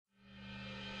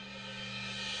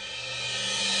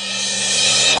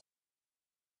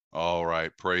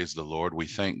right, praise the Lord. We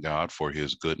thank God for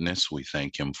his goodness. We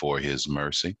thank him for his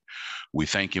mercy. We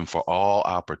thank him for all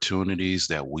opportunities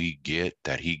that we get,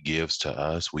 that he gives to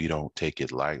us. We don't take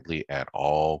it lightly at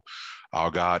all. Our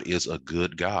God is a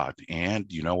good God, and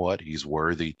you know what? He's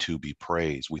worthy to be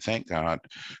praised. We thank God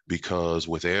because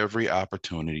with every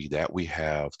opportunity that we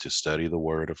have to study the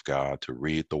Word of God, to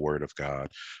read the Word of God,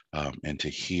 and to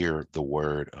hear the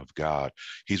Word of God,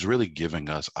 he's really giving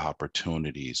us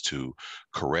opportunities to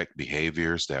correct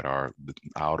behaviors that are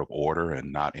out of order and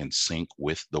not in sync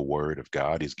with the Word of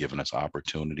God. He's given us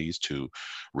opportunities to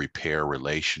repair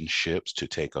relationships, to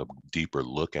take a deeper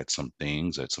look at some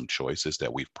things, at some choices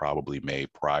that we've probably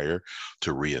made prior,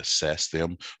 to reassess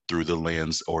them through the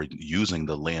lens or using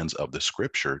the lens of the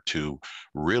Scripture to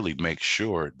really make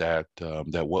sure that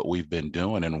that what we've been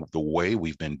doing and the way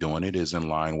we've been doing it is in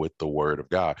line with the Word of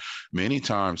God. Many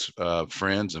times,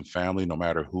 friends and family, no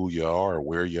matter who you are or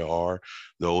where you are,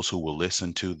 those who will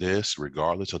listen to this,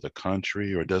 regardless of the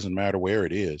country, or it doesn't matter where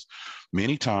it is,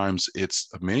 many times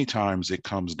it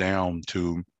comes down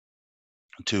to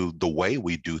the way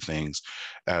we do things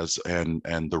as and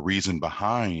the reason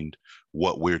behind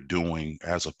what we're doing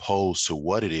as opposed to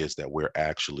what it is that we're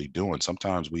actually doing.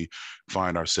 Sometimes we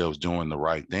find ourselves doing the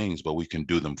right things, but we can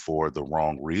do them for the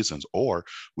wrong reasons, or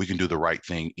we can do the right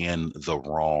thing in the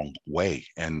wrong way.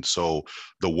 And so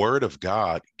the Word of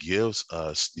God gives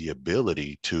us the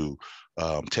ability to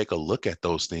take a look at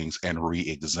those things and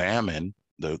re-examine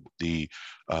the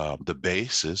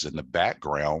basis and the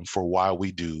background for why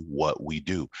we do what we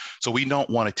do. So we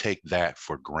don't want to take that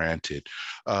for granted.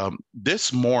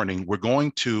 This morning, we're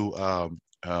going to,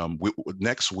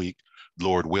 next week,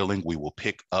 Lord willing, we will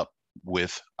pick up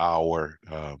with our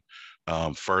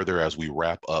further as we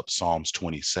wrap up Psalms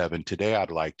 27. Today,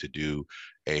 I'd like to do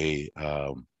a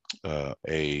uh,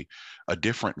 a a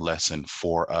different lesson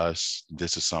for us.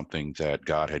 This is something that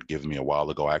God had given me a while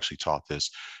ago. I actually taught this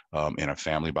in a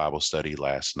family Bible study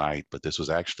last night, but this was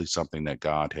actually something that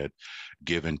God had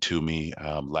given to me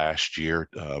last year.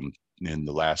 In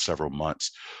the last several months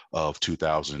of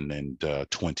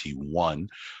 2021.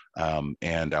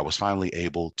 And I was finally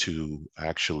able to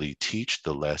actually teach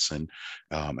the lesson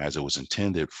as it was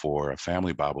intended for a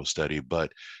family Bible study.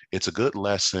 But it's a good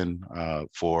lesson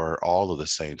for all of the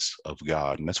saints of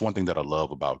God. And that's one thing that I love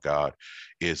about God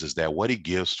is that what he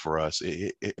gives for us,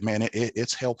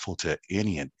 it's helpful to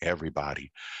any and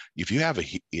everybody. If you have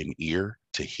an ear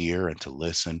to hear and to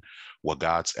listen what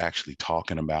God's actually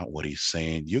talking about, what he's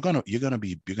saying, you're gonna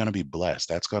be blessed.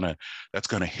 That's gonna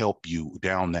help you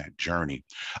down that journey.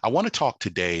 I want to talk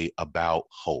today about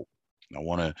hope. I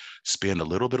want to spend a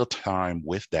little bit of time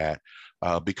with that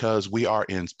because we are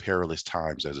in perilous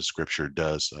times, as the scripture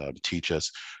does teach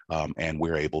us, and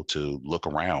we're able to look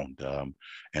around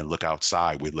and look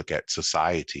outside. We look at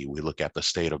society, we look at the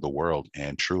state of the world,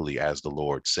 and truly, as the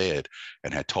Lord said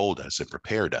and had told us and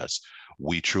prepared us,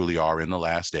 we truly are in the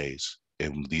last days.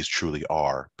 And these truly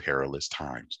are perilous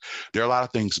times. There are a lot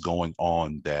of things going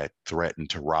on that threaten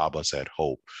to rob us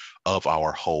of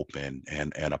our hope and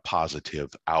a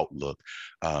positive outlook.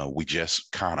 We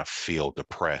just kind of feel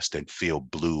depressed and feel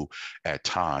blue at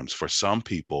times. For some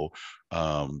people,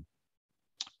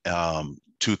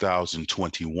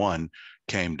 2021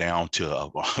 came down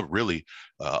to really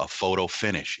a photo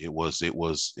finish.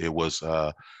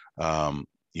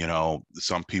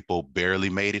 Some people barely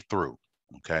made it through.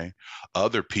 Okay.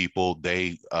 Other people,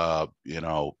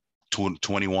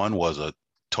 21 was a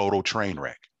total train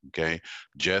wreck. Okay.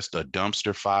 Just a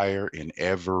dumpster fire in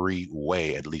every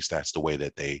way. At least that's the way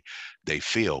that they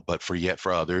feel. But for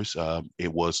others,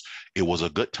 it was a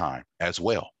good time as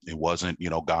well. It wasn't,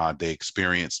 God, they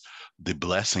experienced the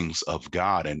blessings of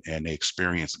God and they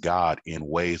experienced God in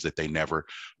ways that they never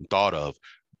thought of.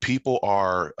 People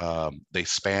they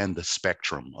span the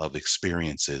spectrum of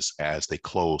experiences as they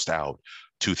closed out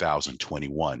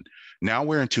 2021. Now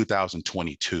we're in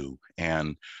 2022,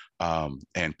 and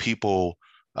people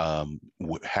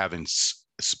having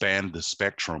spanned the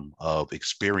spectrum of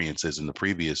experiences in the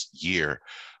previous year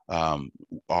um,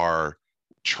 are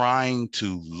trying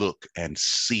to look and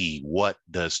see what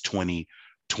does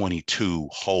 2022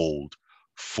 hold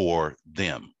for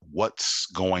them. What's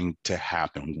going to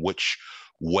happen? Which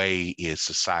way is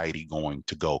society going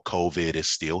to go? COVID is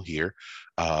still here,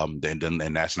 and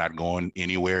that's not going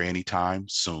anywhere anytime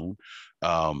soon.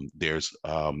 There's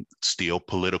still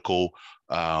political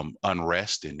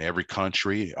unrest in every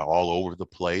country, all over the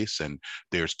place, and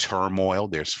there's turmoil,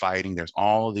 there's fighting, there's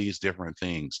all of these different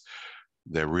things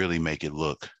that really make it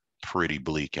look pretty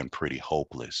bleak and pretty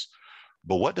hopeless.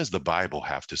 But what does the Bible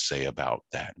have to say about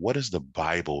that? What does the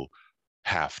Bible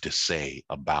have to say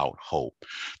about hope.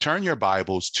 Turn your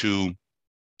Bibles to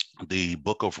the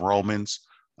book of Romans.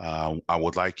 I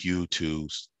would like you to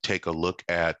take a look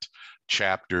at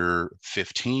chapter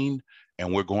 15,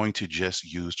 and we're going to just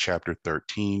use chapter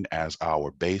 13 as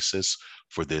our basis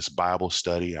for this Bible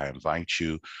study. I invite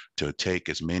you to take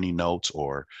as many notes,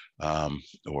 or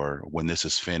when this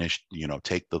is finished,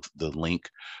 take the link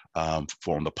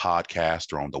from the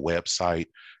podcast or on the website,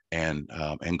 and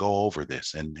go over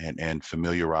this and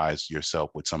familiarize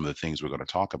yourself with some of the things we're going to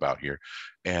talk about here,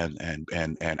 and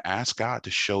ask God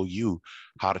to show you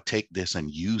how to take this and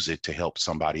use it to help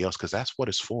somebody else, because that's what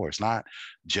it's for. It's not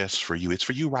just for you. It's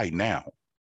for you right now.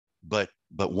 But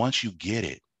once you get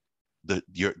it,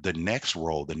 the next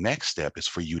role, the next step is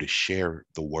for you to share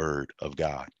the word of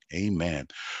God. Amen.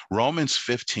 Romans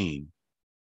 15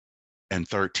 and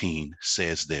 13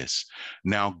 says this: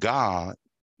 Now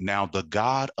the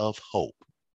God of hope,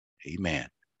 amen,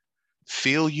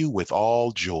 fill you with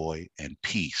all joy and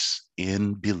peace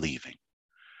in believing,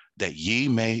 that ye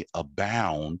may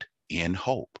abound in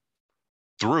hope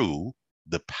through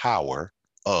the power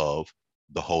of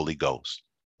the Holy Ghost.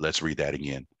 Let's read that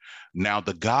again. Now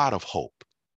the God of hope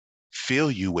fill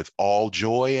you with all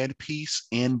joy and peace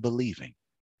in believing,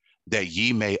 that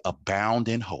ye may abound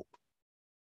in hope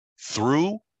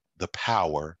through the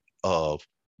power of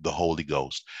the Holy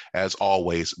Ghost. As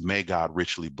always, may God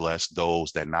richly bless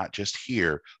those that not just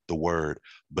hear the word,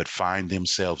 but find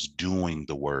themselves doing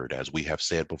the word, as we have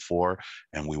said before,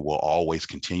 and we will always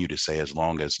continue to say, as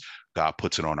long as God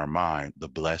puts it on our mind. The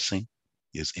blessing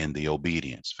is in the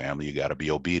obedience. Family, you got to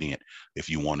be obedient if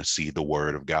you want to see the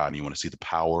word of God and you want to see the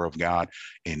power of God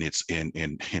in its in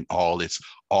all its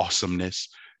awesomeness.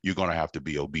 You're going to have to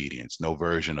be obedient. No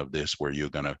version of this where you're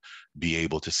going to be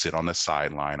able to sit on the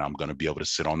sideline. I'm going to be able to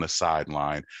sit on the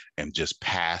sideline and just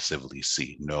passively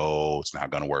see. No, it's not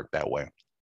going to work that way.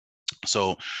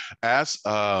 So as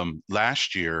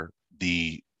last year,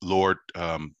 the Lord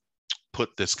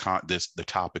put the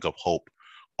topic of hope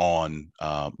on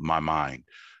my mind.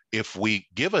 If we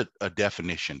give a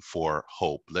definition for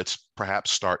hope, let's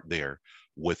perhaps start there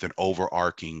with an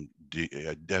overarching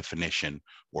definition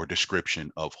or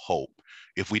description of hope.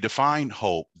 If we define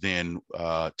hope, then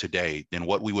today, then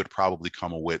what we would probably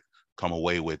come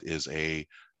away with is a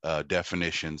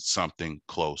definition, something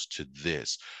close to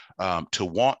this: to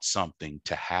want something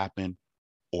to happen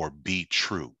or be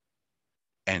true,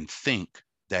 and think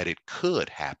that it could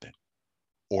happen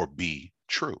or be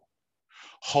true.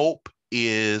 Hope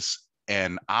is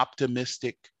an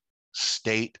optimistic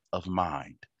state of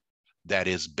mind that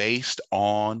is based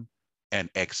on an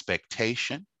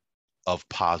expectation of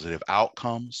positive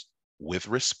outcomes with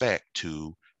respect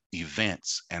to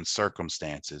events and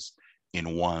circumstances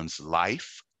in one's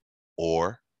life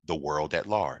or the world at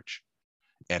large,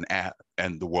 and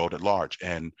the world at large.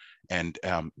 And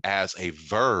as a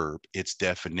verb, its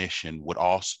definitions would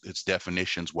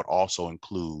also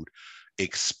include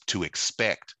to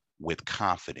expect with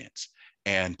confidence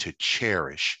and to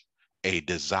cherish a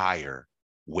desire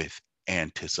with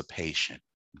anticipation.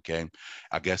 Okay,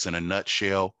 I guess in a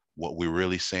nutshell, what we're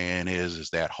really saying is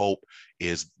that hope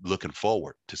is looking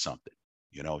forward to something.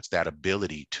 It's that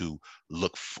ability to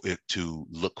look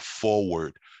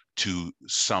forward to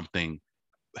something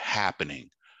happening,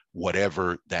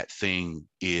 whatever that thing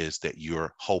is that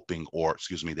you're hoping, or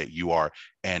that you are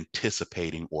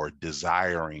anticipating or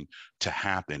desiring to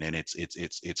happen. And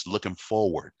it's looking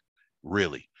forward,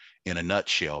 really, in a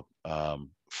nutshell,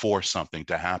 for something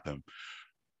to happen.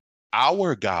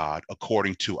 Our God,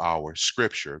 according to our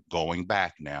scripture, going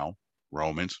back now,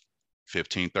 Romans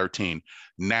 15:13,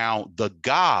 now the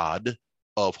God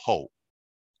of hope,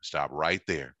 stop right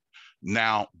there.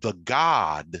 Now the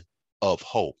God of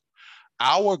hope.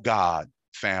 Our God,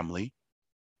 family,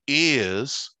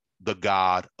 is the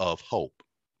God of hope.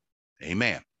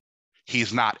 Amen.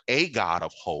 He's not a God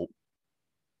of hope.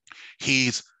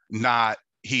 He's not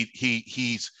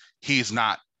he's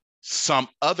not some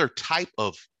other type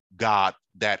of God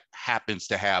that happens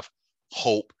to have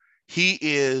hope. He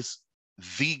is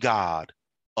the God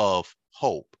of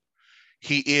hope.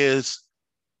 He is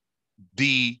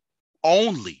the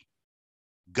only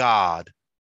God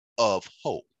of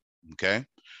hope. Okay.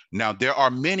 Now, there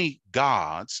are many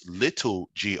gods, little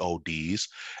gods,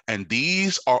 and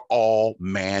these are all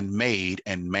man-made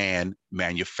and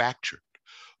man-manufactured,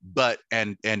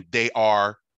 and they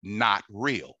are not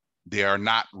real. They are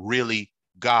not really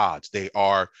gods. They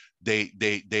are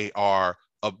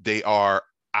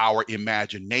our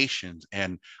imaginations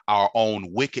and our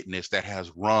own wickedness that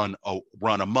has run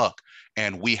amok,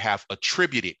 and we have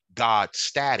attributed God's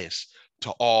status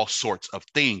to all sorts of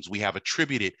things. We have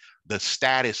attributed the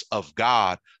status of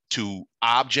God to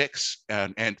objects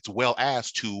and as well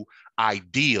as to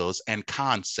ideas and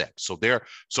concepts.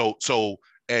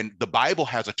 And the Bible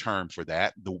has a term for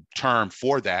that. The term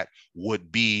for that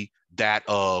would be that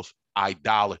of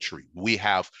idolatry. We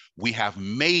have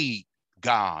made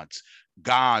gods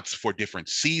for different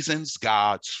seasons,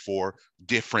 gods for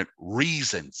different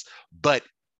reasons. But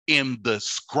in the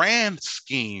grand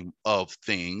scheme of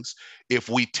things, if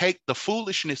we take the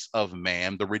foolishness of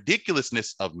man, the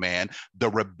ridiculousness of man, the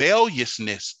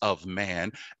rebelliousness of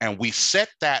man, and we set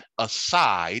that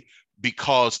aside,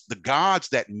 because the gods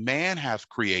that man has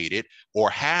created or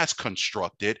has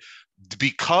constructed,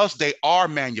 because they are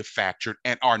manufactured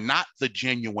and are not the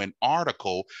genuine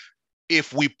article,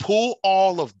 if we pull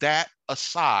all of that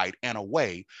aside and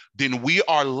away, then we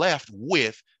are left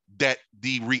with that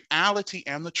the reality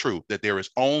and the truth that there is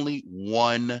only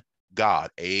one God.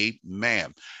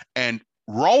 Amen. And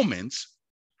Romans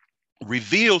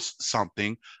reveals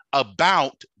something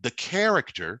about the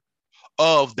character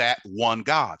of that one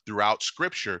God. Throughout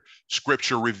Scripture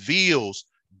reveals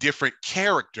different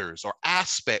characters or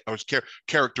aspects or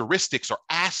characteristics or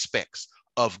aspects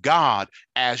of God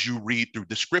as you read through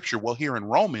the Scripture. Well, here in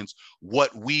Romans,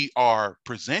 what we are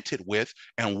presented with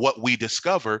and what we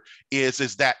discover is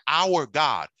that our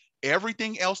God,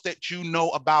 everything else that you know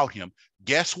about him,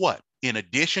 guess what? In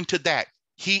addition to that,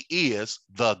 he is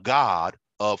the God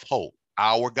of hope.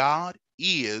 Our God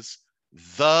is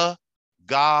the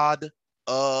God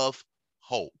of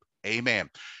hope. Amen.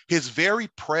 His very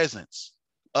presence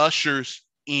ushers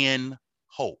in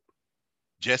hope.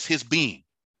 Just his being,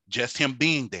 just him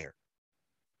being there.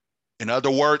 In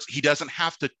other words, he doesn't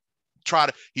have to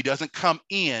he doesn't come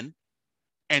in,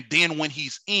 and then when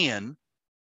he's in,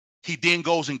 he then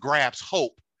goes and grabs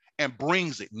hope and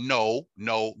brings it. No,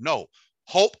 no, no.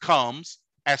 Hope comes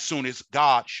as soon as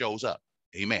God shows up.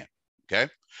 Amen.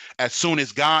 Okay. As soon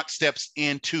as God steps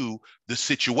into the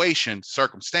situation,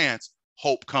 circumstance,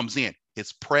 hope comes in.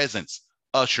 His presence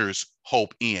ushers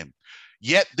hope in.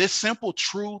 Yet this simple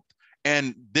truth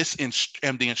and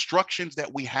and the instructions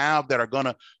that we have that are going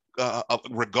to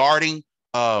regarding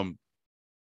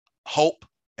hope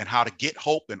and how to get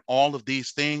hope and all of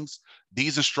these things,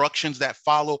 these instructions that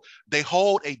follow, they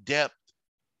hold a depth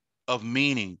of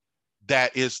meaning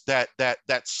that is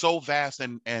that's so vast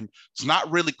and it's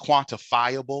not really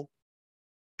quantifiable,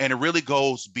 and it really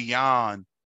goes beyond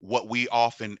what we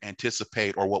often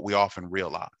anticipate or what we often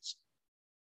realize.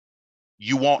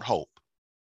 You want hope,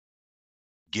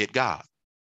 get God.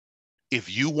 If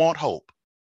you want hope,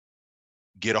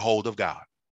 get a hold of God.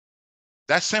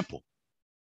 That's simple.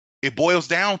 It boils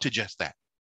down to just that.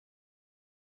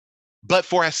 But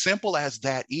for as simple as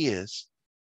that is,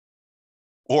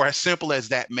 or as simple as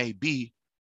that may be,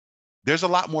 there's a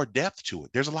lot more depth to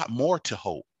it. There's a lot more to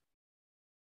hope.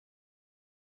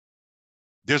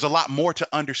 There's a lot more to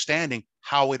understanding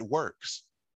how it works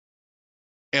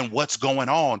and what's going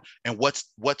on and what's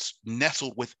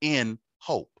nestled within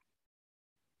hope.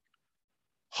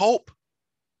 Hope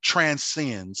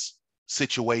transcends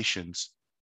situations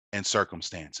and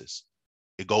circumstances.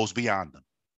 It goes beyond them.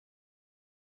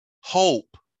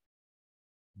 Hope,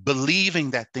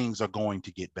 believing that things are going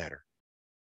to get better,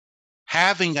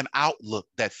 having an outlook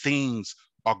that things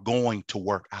are going to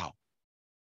work out,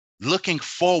 looking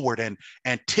forward and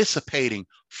anticipating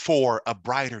for a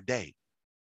brighter day.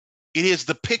 It is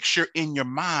the picture in your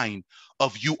mind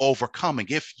of you overcoming.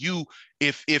 If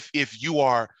you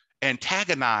are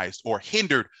antagonized or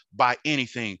hindered by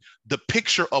anything, the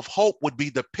picture of hope would be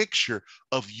the picture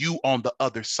of you on the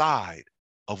other side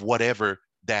of whatever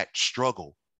that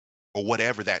struggle or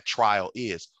whatever that trial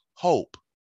is. Hope,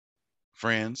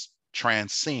 friends,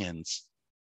 transcends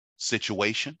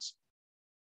situations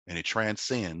and it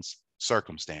transcends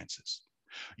circumstances.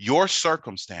 Your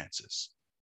circumstances,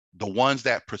 the ones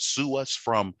that pursue us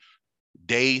from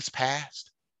days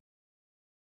past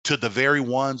to the very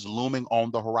ones looming on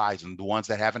the horizon, the ones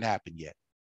that haven't happened yet,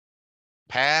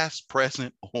 past,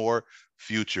 present, or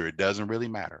future, it doesn't really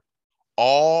matter.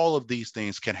 All of these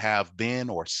things can have been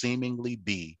or seemingly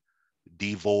be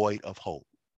devoid of hope.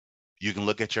 You can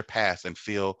look at your past and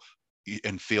feel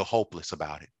hopeless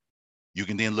about it. You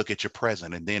can then look at your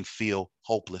present and then feel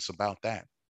hopeless about that.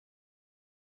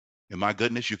 And my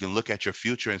goodness, you can look at your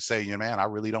future and say, man, I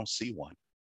really don't see one.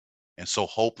 And so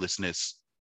hopelessness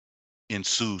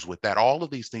ensues with that. All of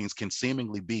these things can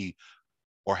seemingly be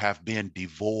or have been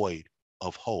devoid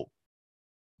of hope.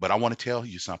 But I want to tell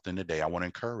you something today. I want to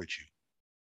encourage you.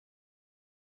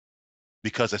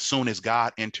 Because as soon as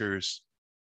God enters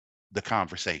the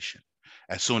conversation,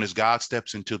 As soon as God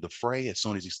steps into the fray, as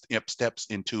soon as he steps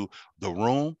into the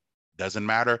room, doesn't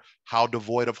matter how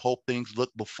devoid of hope things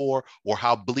looked before or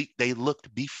how bleak they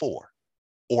looked before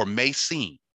or may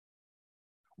seem.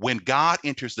 When God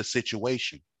enters the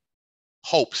situation,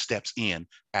 hope steps in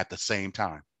at the same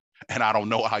time. And I don't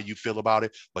know how you feel about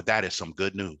it, but that is some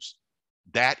good news.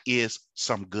 That is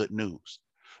some good news,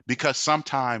 because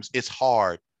sometimes it's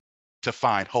hard to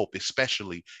find hope,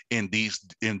 especially in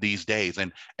these days.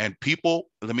 And people,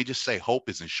 let me just say, hope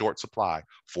is in short supply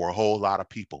for a whole lot of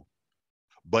people.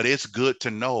 But it's good to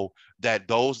know that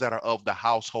those that are of the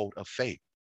household of faith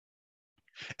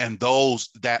and those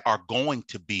that are going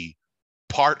to be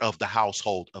part of the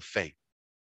household of faith,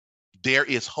 there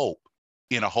is hope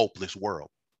in a hopeless world.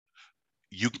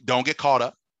 You don't get caught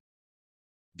up.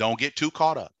 Don't get too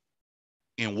caught up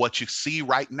in what you see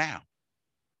right now,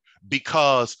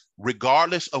 because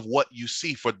regardless of what you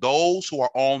see, for those who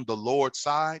are on the Lord's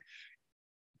side,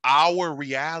 our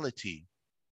reality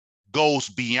goes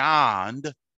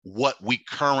beyond what we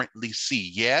currently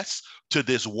see. Yes, to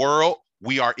this world,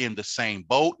 we are in the same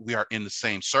boat. We are in the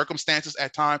same circumstances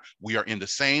at times. We are in the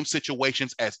same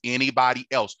situations as anybody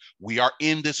else. We are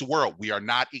in this world. We are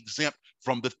not exempt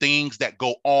from the things that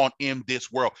go on in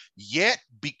this world. Yet,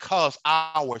 because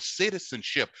our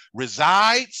citizenship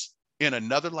resides in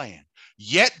another land,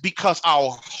 yet because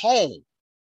our home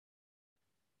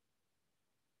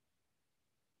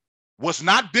was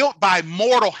not built by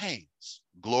mortal hands,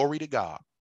 glory to God,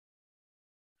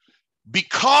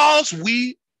 because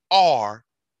we are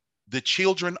the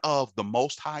children of the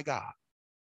Most High God,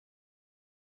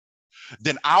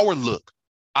 then our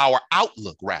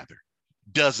outlook rather,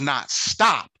 does not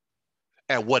stop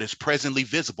at what is presently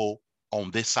visible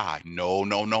on this side. No,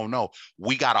 no, no, no.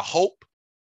 We got a hope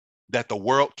that the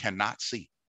world cannot see.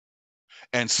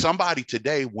 And somebody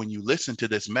today, when you listen to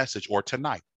this message, or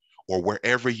tonight, or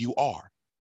wherever you are,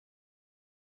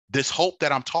 this hope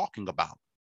that I'm talking about,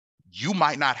 you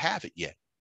might not have it yet,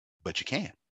 but you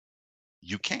can.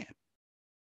 You can.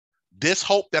 This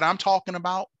hope that I'm talking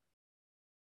about,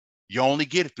 you only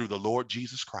get it through the Lord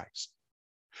Jesus Christ.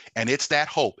 And it's that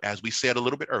hope, as we said a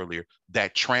little bit earlier,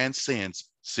 that transcends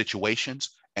situations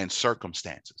and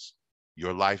circumstances.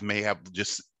 Your life may have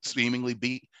just seemingly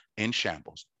be in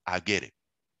shambles. I get it.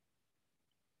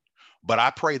 But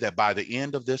I pray that by the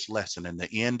end of this lesson and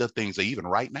the end of things, even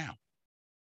right now,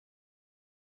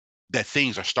 that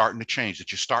things are starting to change,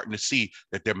 that you're starting to see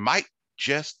that there might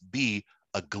just be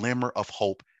a glimmer of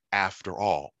hope after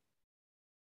all.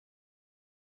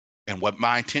 And what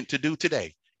my intent to do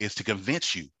today is to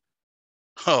convince you,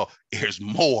 there's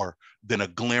more than a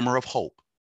glimmer of hope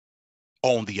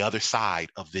on the other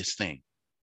side of this thing.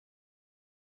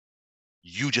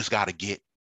 You just got to get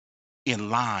in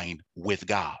line with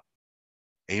God.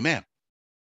 Amen.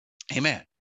 Amen.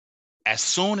 As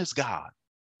soon as God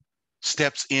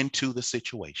steps into the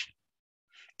situation,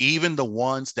 even the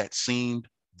ones that seemed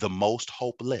the most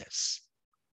hopeless,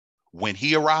 when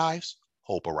he arrives,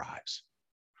 hope arrives.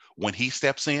 When he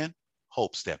steps in,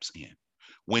 hope steps in.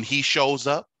 When he shows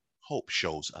up, hope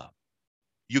shows up.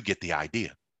 You get the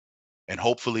idea. And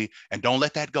hopefully, and don't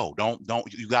let that go.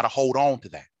 You got to hold on to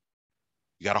that.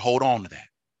 You got to hold on to that.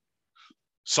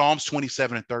 Psalms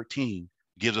 27:13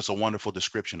 gives us a wonderful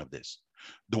description of this.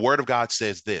 The word of God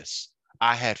says this: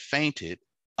 I had fainted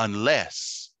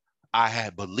unless I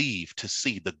had believed to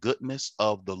see the goodness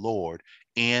of the Lord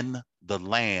in the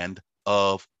land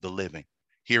of the living.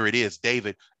 Here it is,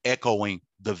 David echoing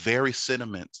the very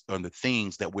sentiments and the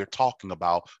things that we're talking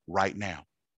about right now.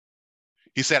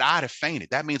 He said, I'd have fainted.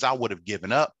 That means I would have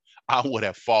given up. I would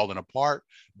have fallen apart.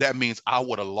 That means I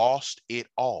would have lost it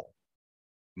all.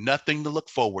 Nothing to look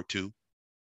forward to,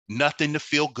 nothing to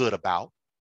feel good about.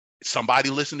 Somebody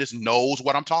listening to this knows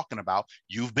what I'm talking about.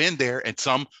 You've been there, and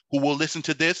some who will listen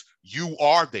to this, you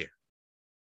are there.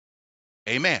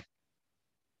 Amen.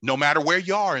 No matter where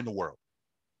you are in the world,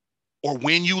 or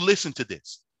when you listen to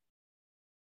this,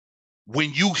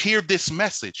 when you hear this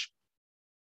message,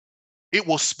 it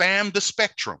will span the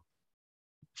spectrum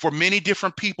for many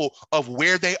different people of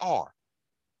where they are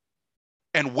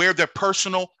and where their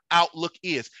personal outlook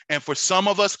is. And for some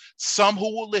of us, some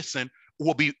who will listen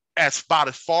will be about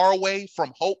as far away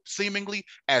from hope seemingly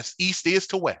as east is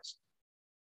to west.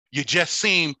 You just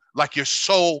seem like you're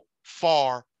so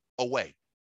far away.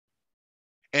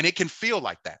 And it can feel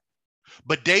like that.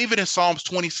 But David in Psalms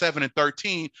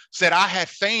 27:13 said, I had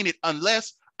fainted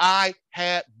unless I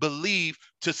had believed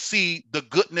to see the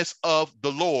goodness of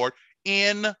the Lord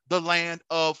in the land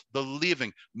of the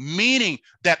living, meaning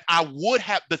that I would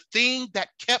have, the thing that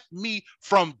kept me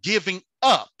from giving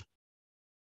up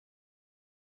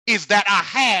is that I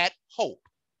had hope.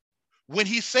 When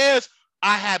he says,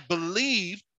 I have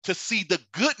believed to see the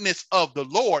goodness of the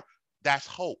Lord, that's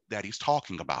hope that he's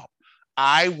talking about.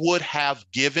 I would have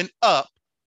given up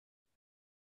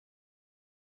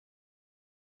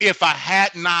if I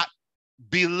had not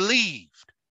believed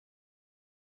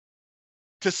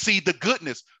to see the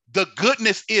goodness. The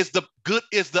goodness is the good,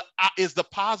 is the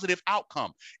positive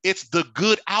outcome. It's the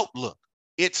good outlook.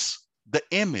 It's the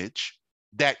image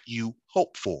that you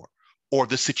hope for, or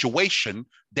the situation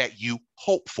that you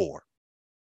hope for.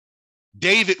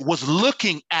 David was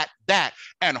looking at that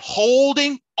and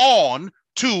holding on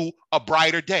to a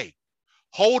brighter day.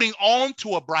 Holding on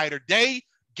to a brighter day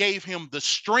gave him the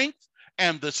strength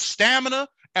and the stamina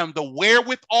and the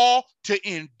wherewithal to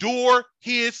endure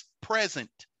his present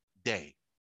day.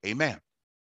 Amen.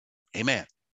 Amen.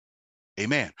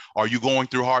 Amen. Are you going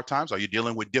through hard times? Are you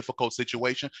dealing with difficult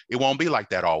situations? It won't be like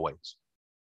that always.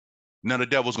 None of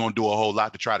the devil's going to do a whole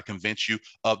lot to try to convince you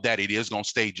of that. It is going to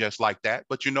stay just like that.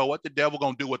 But you know what? The devil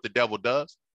going to do what the devil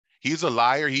does. He's a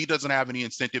liar. He doesn't have any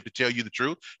incentive to tell you the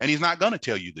truth, and he's not going to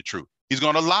tell you the truth. He's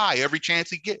going to lie every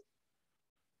chance he gets.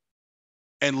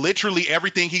 And literally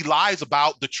everything he lies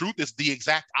about, the truth is the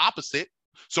exact opposite.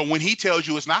 So when he tells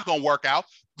you it's not going to work out,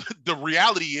 the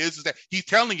reality is that he's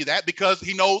telling you that because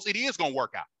he knows it is going to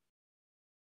work out.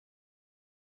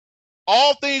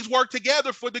 All things work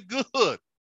together for the good.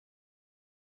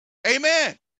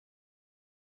 Amen.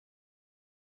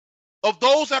 Of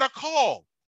those that are called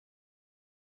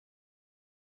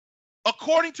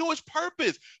according to his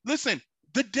purpose. Listen,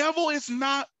 the devil is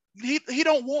not, he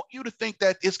don't want you to think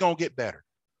that it's going to get better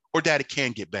or that it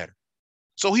can get better.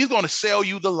 So he's going to sell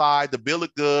you the lie, the bill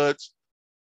of goods,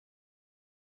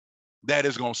 that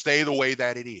is going to stay the way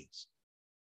that it is.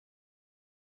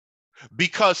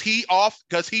 Because he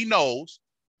knows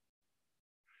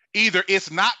either it's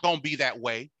not going to be that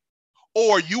way,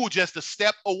 or you were just a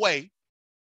step away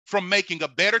from making a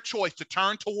better choice to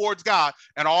turn towards God,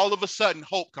 and all of a sudden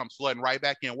hope comes flooding right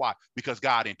back in. Why? Because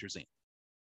God enters in.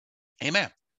 Amen.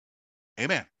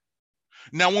 Amen.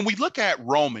 Now, when we look at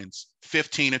Romans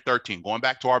 15 and 13, going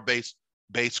back to our base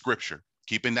scripture,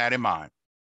 keeping that in mind,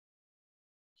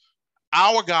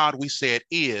 our God, we said,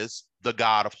 is the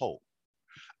God of hope.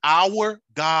 Our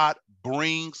God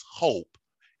brings hope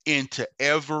into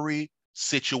every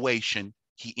situation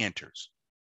he enters.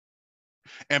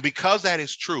 And because that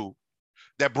is true,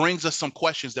 that brings us some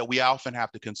questions that we often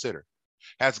have to consider.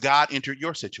 Has God entered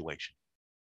your situation?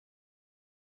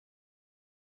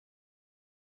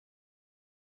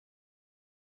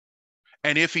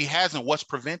 And if he hasn't, what's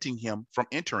preventing him from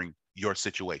entering your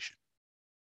situation?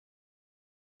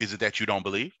 Is it that you don't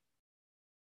believe?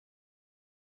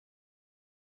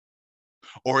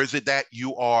 Or is it that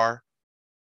you are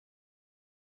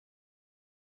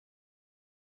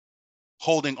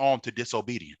holding on to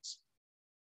disobedience?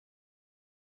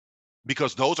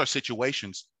 Because those are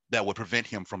situations that would prevent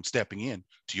him from stepping in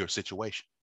to your situation.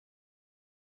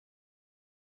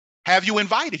 Have you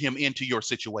invited him into your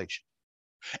situation?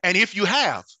 And if you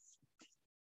have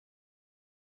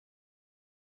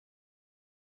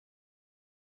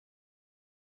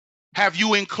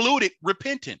you included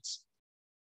repentance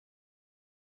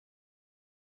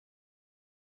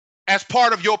as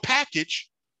part of your package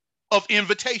of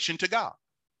invitation to God?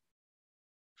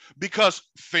 Because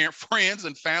friends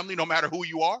and family, no matter who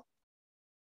you are,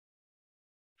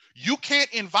 you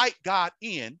can't invite God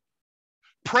in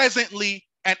presently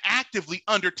and actively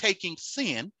undertaking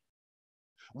sin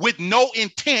with no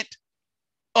intent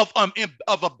of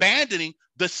abandoning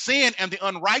the sin and the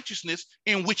unrighteousness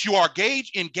in which you are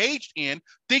engaged in,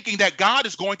 thinking that God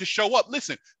is going to show up.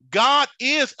 Listen, God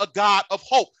is a God of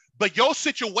hope, but your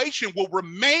situation will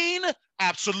remain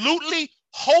absolutely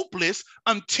hopeless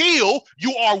until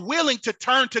you are willing to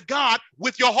turn to God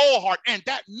with your whole heart. And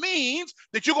that means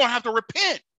that you're going to have to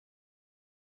repent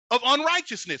of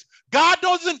unrighteousness. God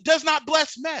does not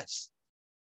bless mess.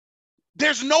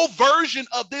 There's no version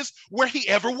of this where he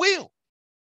ever will.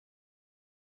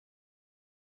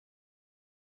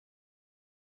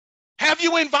 Have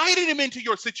you invited him into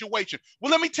your situation?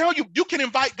 Well, let me tell you, you can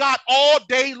invite God all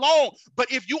day long,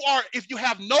 but if you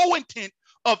have no intent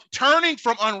of turning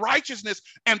from unrighteousness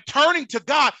and turning to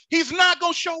God, he's not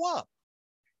going to show up.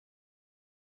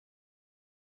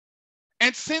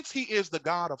 And since he is the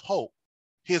God of hope,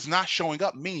 his not showing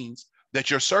up means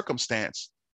that your circumstance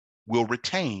will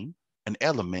retain an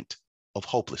element of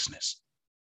hopelessness.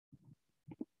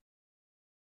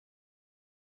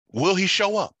 Will he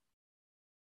show up?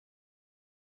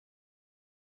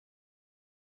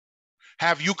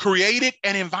 Have you created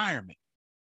an environment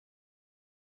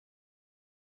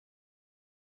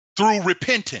through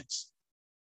repentance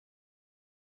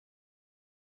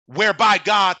whereby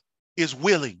God is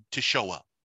willing to show up.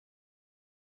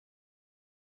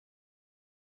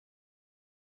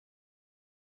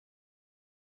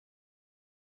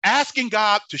 Asking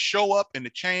God to show up and to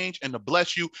change and to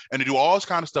bless you and to do all this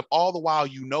kind of stuff, all the while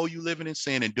you know you living in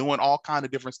sin and doing all kind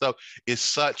of different stuff, is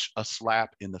such a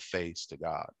slap in the face to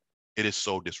God. It is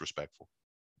so disrespectful.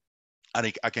 I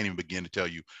think I can't even begin to tell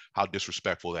you how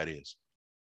disrespectful that is.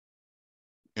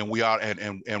 And we are,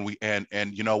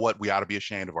 and you know what? We ought to be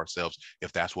ashamed of ourselves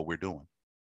if that's what we're doing.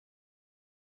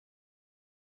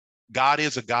 God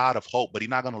is a God of hope, but he's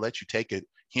not going to let you take it,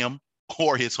 him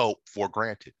or his hope for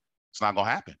granted. It's not going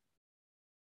to happen.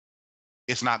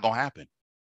 It's not going to happen.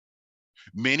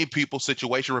 Many people's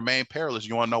situation remain perilous.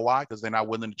 You want to know why? Because they're not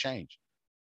willing to change.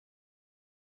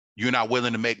 You're not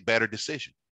willing to make better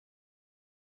decisions.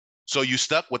 So you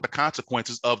stuck with the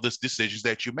consequences of the decisions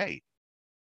that you made.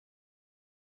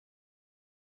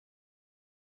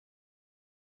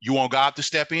 You want God to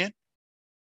step in?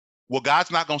 Well,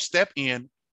 God's not going to step in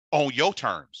on your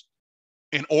terms.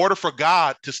 In order for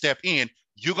God to step in,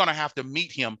 you're going to have to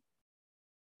meet him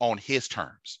on his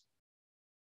terms.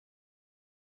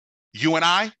 You and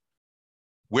I,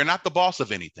 we're not the boss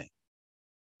of anything.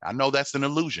 I know that's an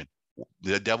illusion.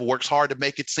 The devil works hard to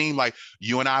make it seem like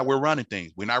you and I, we're running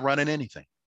things. We're not running anything.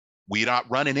 We're not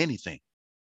running anything.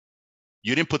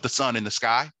 You didn't put the sun in the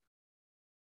sky.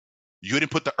 You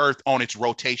didn't put the earth on its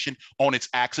rotation, on its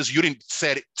axis. You didn't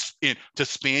set it in to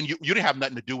spin. You didn't have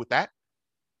nothing to do with that.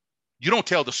 You don't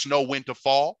tell the snow when to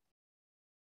fall.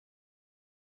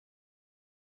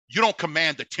 You don't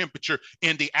command the temperature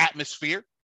in the atmosphere.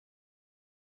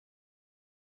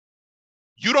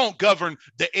 You don't govern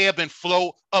the ebb and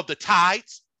flow of the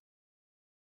tides.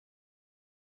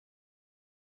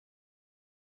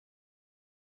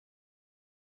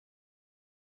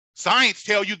 Science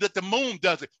tells you that the moon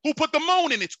does it. Who put the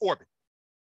moon in its orbit?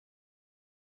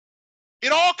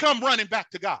 It all come running back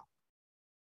to God.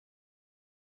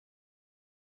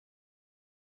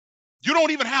 You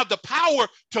don't even have the power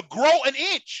to grow an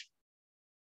inch.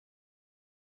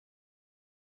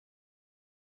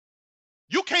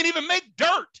 You can't even make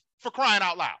dirt, for crying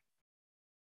out loud.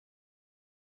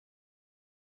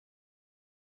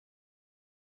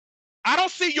 I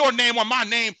don't see your name or my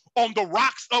name on the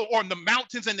rocks or on the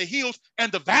mountains and the hills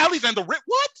and the valleys and the what?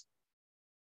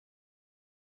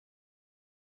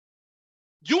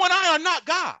 You and I are not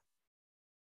God.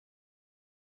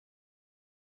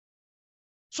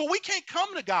 So we can't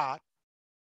come to God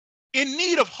in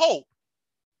need of hope,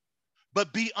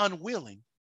 but be unwilling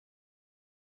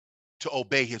to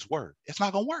obey his word. It's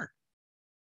not going to work.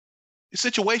 My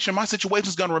situation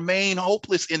is going to remain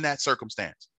hopeless in that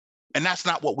circumstance. And that's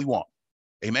not what we want.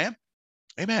 Amen?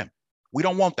 Amen. We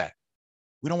don't want that.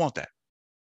 We don't want that.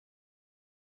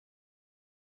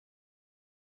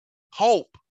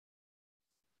 Hope.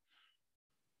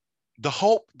 The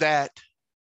hope that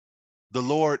the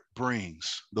Lord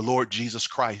brings, the Lord Jesus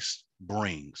Christ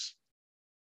brings,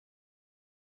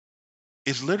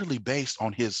 is literally based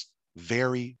on his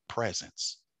very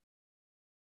presence.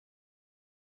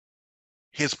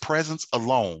 His presence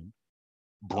alone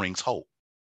brings hope.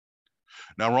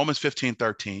 Now, Romans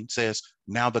 15:13 says,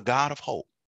 now the God of hope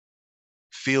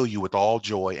fill you with all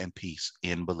joy and peace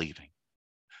in believing,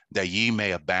 that ye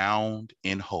may abound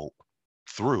in hope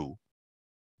through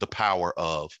the power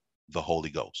of the Holy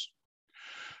Ghost.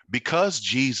 Because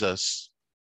Jesus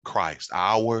Christ,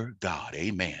 our God,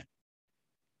 amen,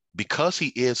 because he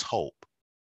is hope,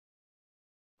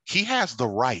 he has the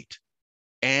right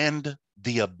and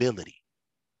the ability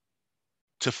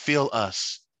to fill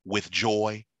us with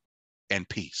joy and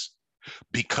peace.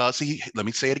 Because let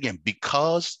me say it again,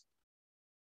 because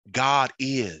God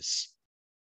is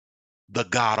the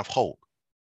God of hope,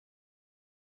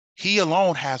 he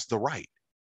alone has the right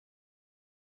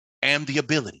and the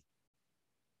ability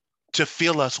to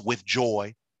fill us with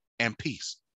joy and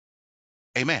peace.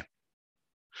 Amen.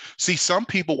 See, some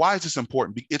people, why is this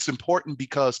important? It's important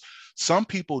because some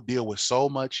people deal with so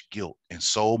much guilt and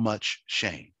so much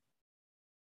shame.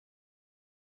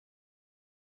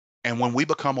 And when we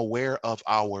become aware of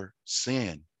our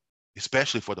sin,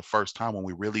 especially for the first time, when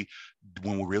we really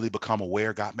become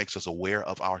aware, God makes us aware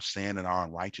of our sin and our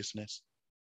unrighteousness,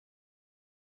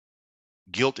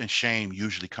 guilt and shame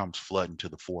usually comes flooding to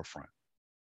the forefront.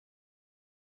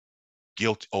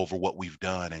 Guilt over what we've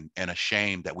done and a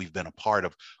shame that we've been a part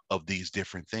of these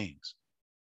different things.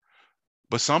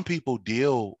 But some people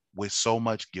deal with so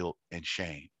much guilt and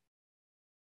shame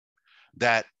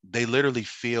that they literally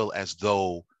feel as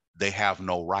though they have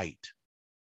no right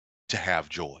to have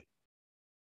joy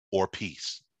or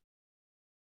peace.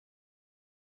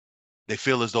 They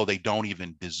feel as though they don't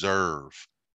even deserve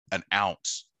an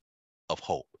ounce of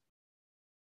hope.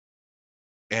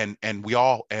 And we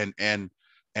all, and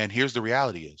here's the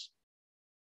reality is,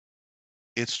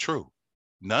 it's true.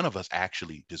 None of us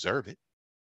actually deserve it.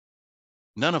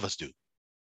 None of us do.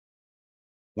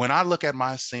 When I look at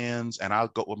my sins and I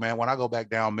go, well, man, when I go back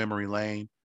down memory lane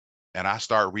and I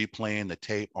start replaying the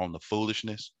tape on the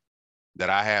foolishness that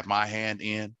I had my hand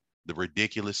in, the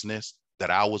ridiculousness that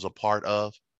I was a part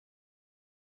of.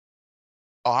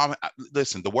 Oh,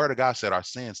 listen, the word of God said our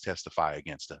sins testify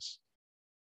against us.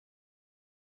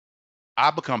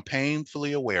 I become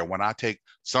painfully aware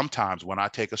sometimes when I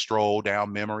take a stroll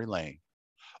down memory lane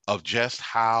of just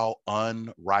how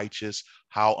unrighteous,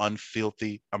 how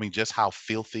unfilthy, just how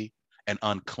filthy and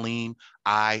unclean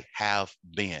I have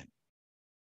been.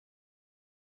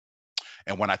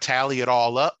 And when I tally it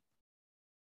all up,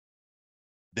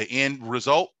 the end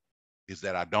result is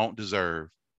that I don't deserve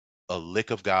a lick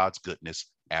of God's goodness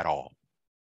at all.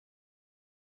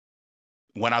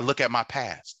 When I look at my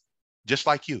past, just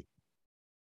like you,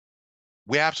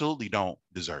 we absolutely don't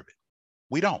deserve it.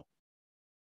 We don't.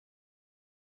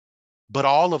 But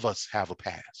all of us have a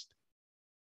past.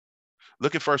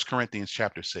 Look at 1 Corinthians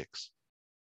chapter 6.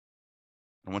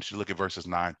 I want you to look at verses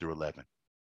 9 through 11.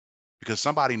 Because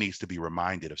somebody needs to be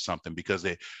reminded of something, because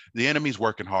the enemy's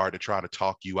working hard to try to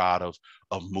talk you out of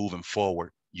moving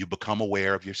forward. You become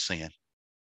aware of your sin,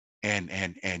 and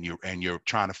you're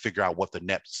trying to figure out what the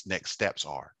next steps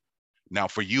are. Now,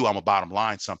 for you, I'm a bottom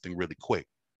line something really quick.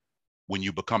 When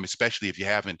you become, especially if you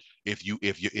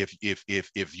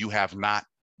have not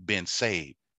been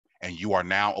saved and you are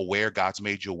now aware, God's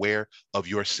made you aware of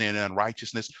your sin and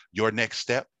unrighteousness, your next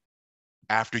step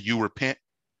after you repent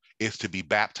is to be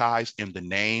baptized in the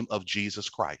name of Jesus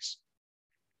Christ,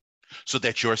 so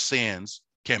that your sins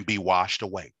can be washed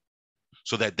away,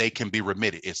 so that they can be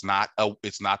remitted. It's not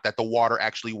that the water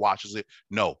actually washes it.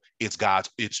 No, it's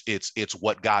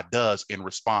what God does in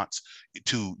response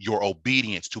to your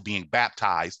obedience to being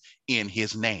baptized in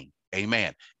his name.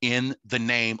 Amen. In the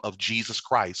name of Jesus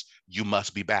Christ, you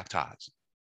must be baptized.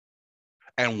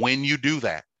 And when you do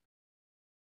that,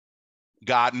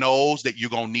 God knows that you're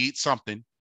going to need something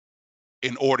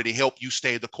in order to help you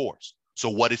stay the course. So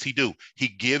what does he do? He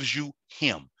gives you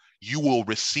him. You will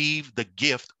receive the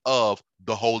gift of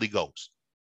the Holy Ghost.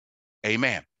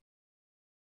 Amen.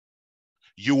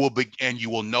 You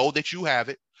will know that you have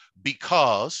it,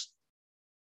 because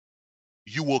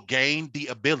you will gain the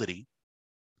ability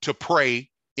to pray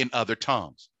in other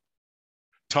tongues.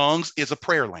 Tongues is a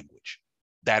prayer language.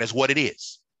 That is what it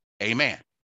is. Amen.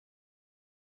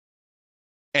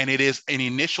 And it is an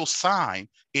initial sign.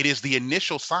 It is the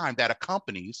initial sign that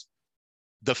accompanies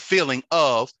the filling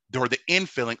of, or the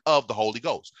infilling of the Holy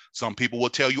Ghost. Some people will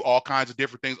tell you all kinds of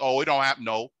different things. Oh, it don't happen.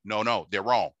 No, they're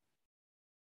wrong.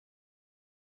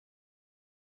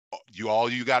 All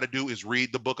you got to do is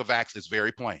read the book of Acts. It's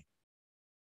very plain.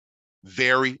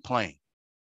 Very plain.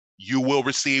 You will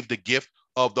receive the gift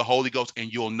of the Holy Ghost,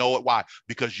 and you'll know it. Why?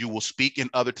 Because you will speak in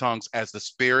other tongues as the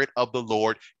Spirit of the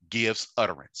Lord gives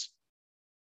utterance.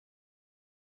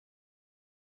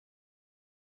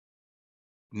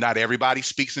 Not everybody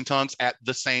speaks in tongues at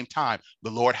the same time. The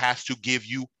Lord has to give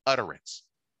you utterance.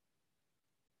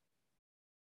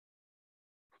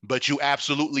 But you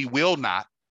absolutely will not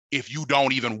if you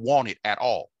don't even want it at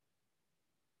all.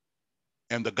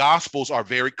 And the Gospels are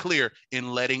very clear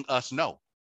in letting us know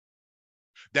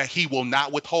that he will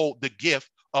not withhold the gift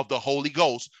of the Holy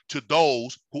Ghost to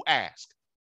those who ask.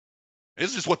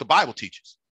 This is what the Bible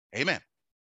teaches. Amen.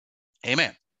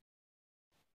 Amen.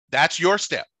 That's your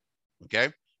step.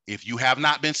 Okay. If you have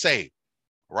not been saved,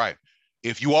 right?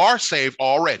 If you are saved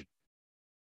already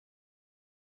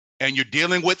and you're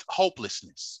dealing with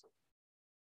hopelessness,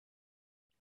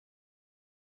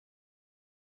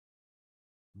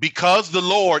 because the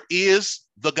Lord is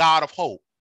the God of hope,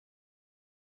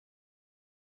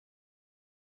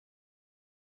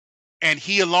 and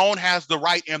he alone has the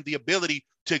right and the ability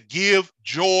to give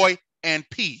joy and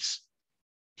peace.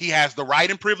 He has the right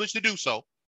and privilege to do so.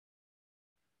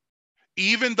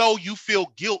 Even though you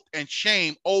feel guilt and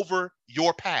shame over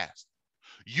your past,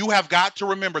 you have got to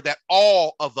remember that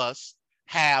all of us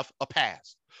have a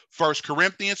past. 1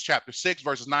 Corinthians chapter 6,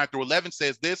 verses 9 through 11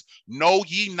 says this: know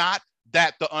ye not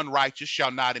that the unrighteous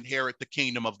shall not inherit the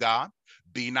kingdom of God?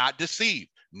 Be not deceived.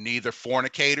 Neither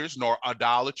fornicators, nor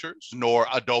idolaters, nor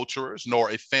adulterers,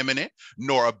 nor effeminate,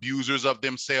 nor abusers of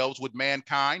themselves with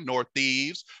mankind, nor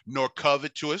thieves, nor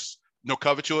covetous,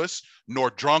 nor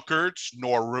drunkards,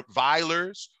 nor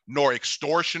revilers, nor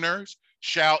extortioners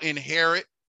shall inherit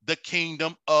the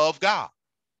kingdom of God.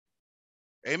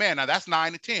 Amen. Now that's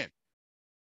 9 and 10.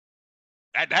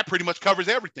 That pretty much covers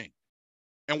everything.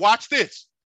 And watch this,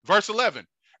 verse 11.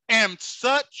 And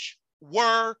such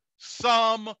were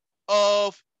some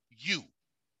of you.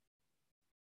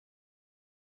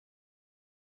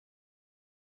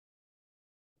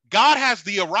 God has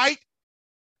the right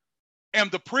and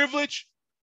the privilege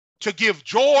to give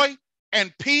joy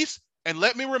and peace. And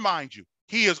let me remind you,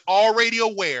 he is already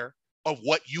aware of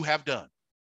what you have done.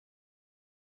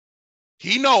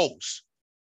 He knows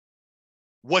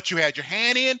what you had your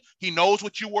hand in. He knows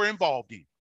what you were involved in.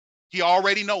 He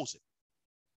already knows it.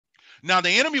 Now,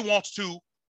 the enemy wants to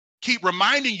keep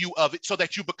reminding you of it so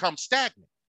that you become stagnant.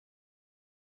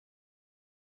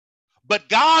 But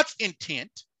God's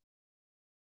intent,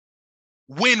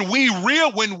 when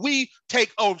we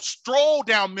take a stroll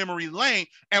down memory lane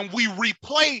and we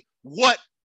replay what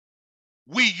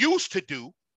we used to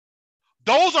do,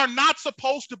 those are not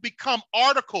supposed to become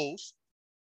articles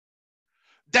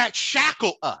that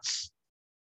shackle us,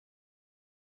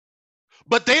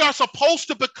 but they are supposed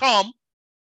to become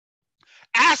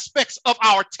aspects of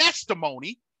our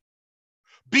testimony,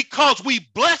 because we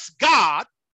bless God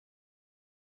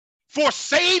for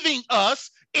saving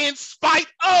us in spite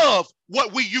of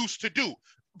what we used to do.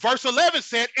 Verse 11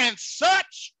 said, and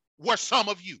such were some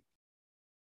of you.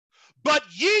 But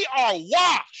ye are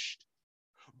washed,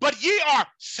 but ye are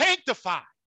sanctified,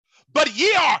 but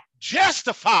ye are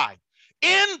justified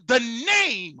in the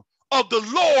name of the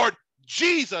Lord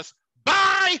Jesus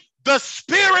by the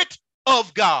Spirit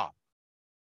of God.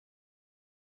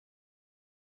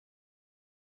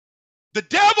 The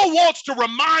devil wants to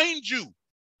remind you.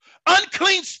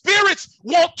 Unclean spirits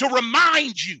want to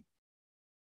remind you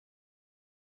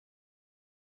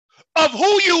of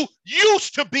who you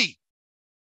used to be.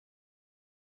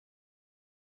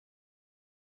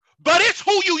 But it's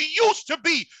who you used to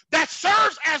be that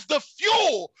serves as the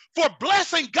fuel for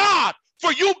blessing God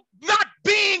for you not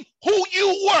being who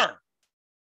you were,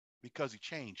 because he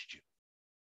changed you.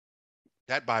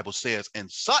 That Bible says,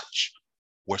 and such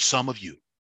were some of you.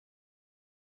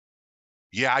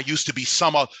 Yeah, I used to be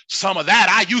some of that.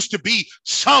 I used to be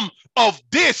some of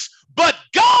this, but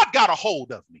God got a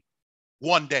hold of me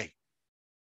one day.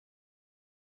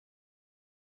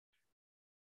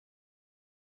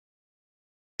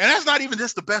 And that's not even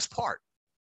just the best part.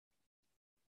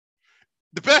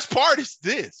 The best part is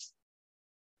this.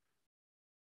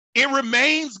 It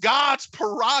remains God's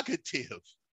prerogative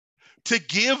to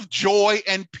give joy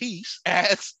and peace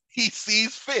as he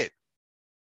sees fit.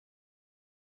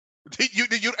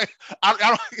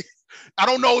 I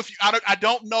don't know if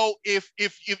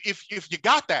you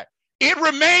got that. It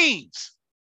remains.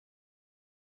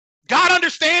 God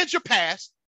understands your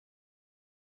past.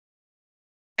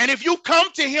 And if you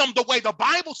come to him the way the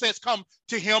Bible says come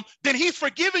to him, then he's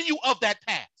forgiven you of that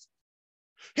past.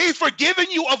 He's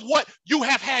forgiven you of what you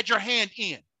have had your hand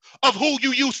in, of who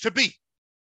you used to be.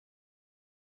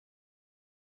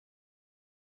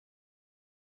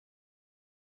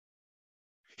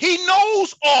 He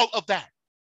knows all of that.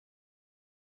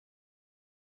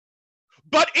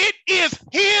 But it is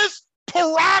his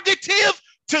prerogative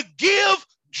to give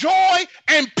joy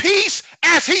and peace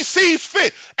as he sees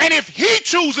fit. And if he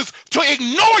chooses to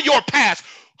ignore your past,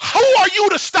 who are you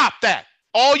to stop that?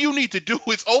 All you need to do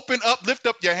is open up, lift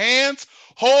up your hands,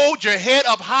 hold your head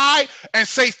up high, and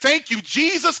say, thank you,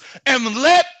 Jesus, and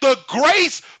let the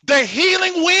grace, the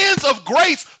healing winds of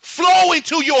grace flow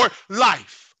into your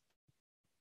life.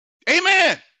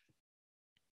 Amen.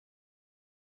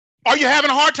 Are you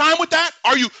having a hard time with that?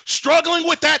 Are you struggling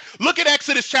with that? Look at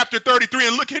Exodus chapter 33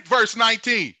 and look at verse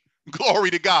 19.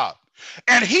 Glory to God.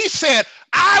 And he said,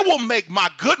 I will make my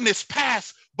goodness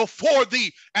pass before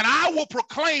thee, and I will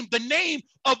proclaim the name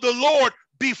of the Lord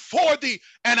before thee,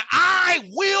 and I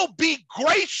will be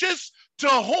gracious to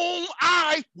whom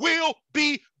I will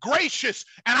be gracious,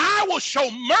 and I will show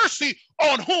mercy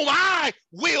on whom I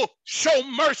will show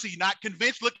mercy. Not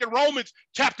convinced? Look at Romans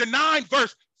chapter 9,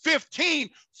 verse 15.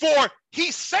 For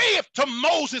he saith to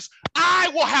Moses, I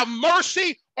will have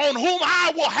mercy on whom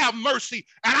I will have mercy,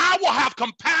 and I will have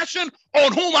compassion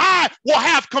on whom I will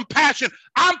have compassion.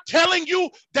 I'm telling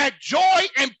you that joy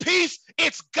and peace,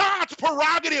 it's God's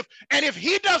prerogative. And if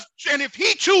he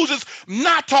chooses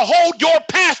not to hold your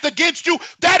past against you,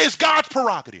 that is God's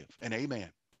prerogative. And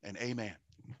amen. And amen.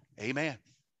 Amen.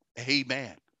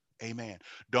 Amen. Amen.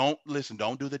 Don't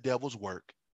do the devil's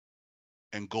work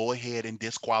and go ahead and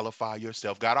disqualify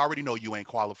yourself. God already know you ain't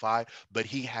qualified, but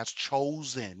he has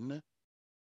chosen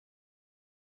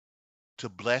to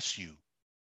bless you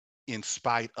in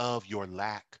spite of your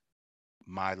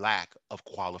my lack of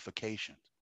qualifications.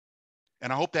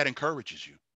 And I hope that encourages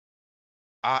you.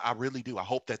 I really do. I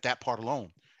hope that part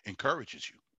alone encourages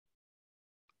you.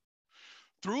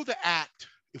 Through the act,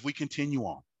 if we continue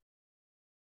on,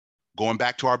 going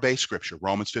back to our base scripture,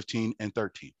 Romans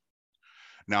 15:13.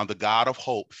 Now the God of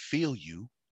hope fill you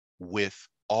with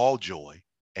all joy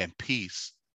and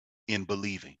peace in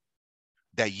believing,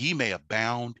 that ye may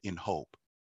abound in hope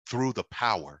through the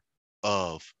power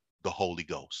of the Holy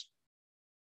Ghost.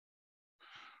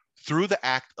 Through the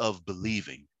act of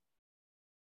believing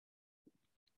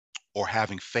or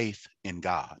having faith in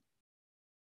God,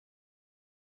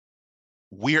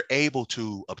 we're able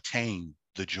to obtain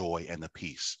the joy and the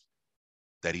peace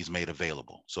that he's made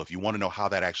available. So if you want to know how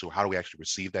do we actually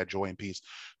receive that joy and peace,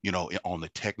 on the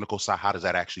technical side, how does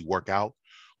that actually work out?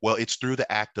 Well, it's through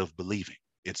the act of believing.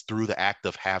 It's through the act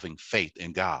of having faith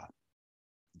in God.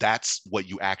 That's what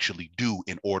you actually do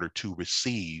in order to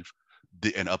receive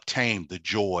and obtain the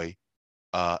joy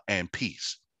and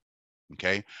peace.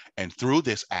 Okay. And through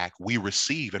this act, we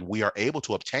receive and we are able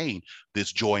to obtain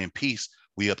this joy and peace.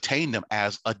 We obtain them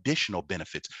as additional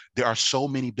benefits. There are so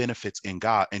many benefits in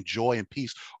God, and joy and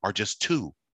peace are just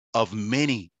two of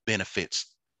many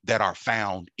benefits that are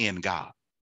found in God,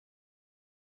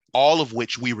 all of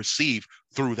which we receive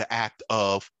through the act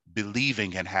of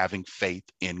believing and having faith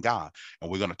in God. And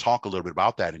we're going to talk a little bit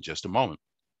about that in just a moment.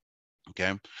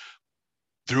 Okay.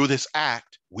 Through this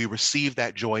act, we receive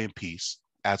that joy and peace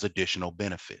as additional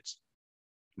benefits.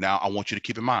 Now, I want you to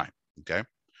keep in mind, okay,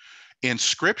 in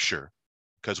scripture,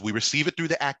 because we receive it through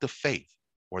the act of faith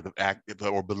or the act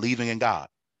or believing in God.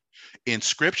 In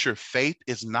scripture, faith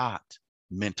is not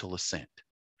mental assent.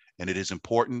 And it is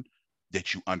important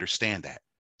that you understand that.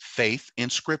 Faith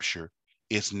in scripture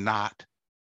is not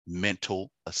mental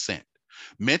assent.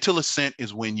 Mental assent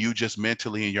is when you just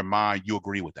mentally in your mind, you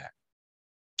agree with that.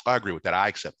 I agree with that. I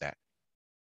accept that.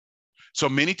 So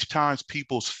many times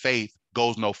people's faith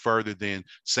goes no further than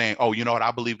saying, oh, you know what? I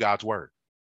believe God's word.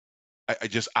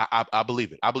 I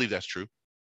believe it. I believe that's true.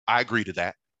 I agree to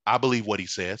that. I believe what he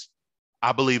says.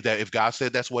 I believe that if God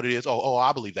said that's what it is,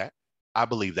 I believe that. I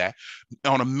believe that.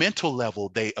 On a mental level,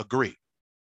 they agree.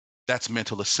 That's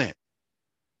mental assent.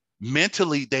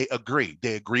 Mentally, they agree.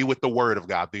 They agree with the word of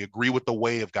God. They agree with the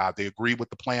way of God. They agree with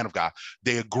the plan of God.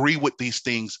 They agree with these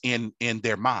things in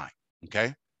their mind,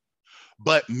 okay?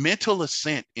 But mental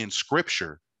assent in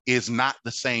scripture is not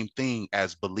the same thing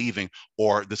as believing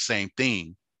or the same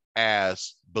thing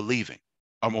as believing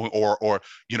or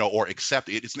accept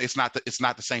it. It's not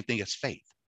the same thing as faith.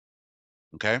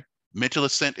 Okay. Mental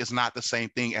assent is not the same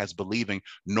thing as believing,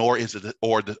 nor is it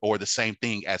the same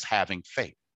thing as having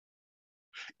faith.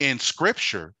 In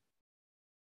scripture,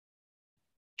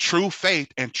 true faith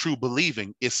and true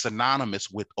believing is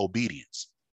synonymous with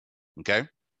obedience. Okay.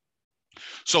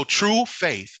 So true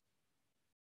faith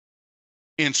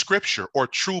in scripture or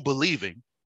true believing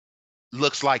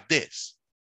looks like this.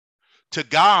 To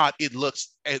God, it looks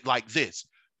like this.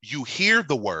 You hear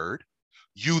the word,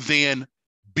 you then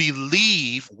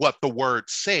believe what the word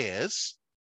says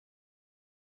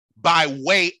by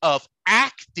way of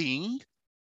acting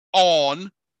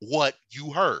on what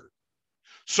you heard.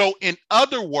 So in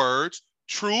other words,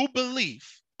 true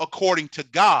belief, according to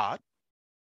God,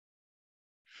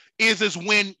 is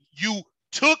when you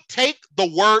take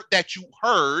the word that you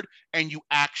heard and you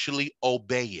actually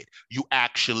obey it. You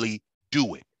actually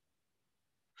do it.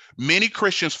 Many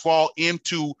Christians fall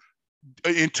into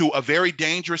a very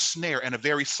dangerous snare and a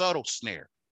very subtle snare.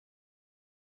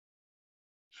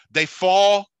 They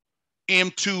fall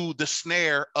into the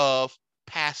snare of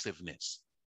passiveness.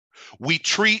 We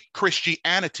treat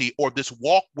Christianity or this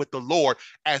walk with the Lord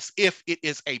as if it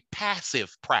is a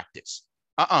passive practice.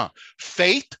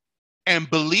 Faith and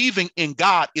believing in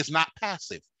God is not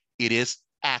passive. It is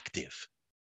active.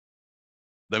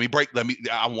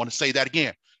 I want to say that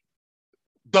again.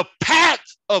 The path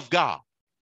of God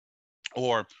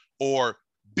or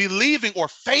believing or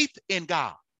faith in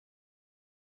God.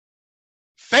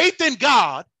 Faith in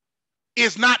God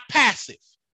is not passive,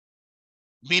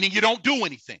 meaning you don't do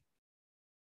anything.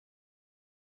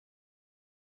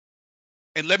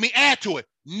 And let me add to it,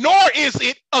 nor is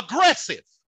it aggressive,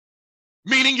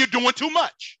 meaning you're doing too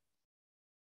much.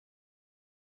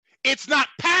 It's not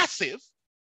passive.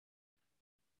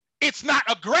 It's not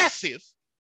aggressive,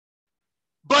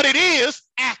 but it is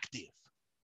active.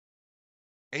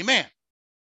 Amen.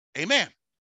 Amen.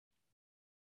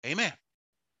 Amen.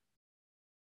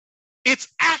 It's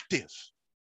active.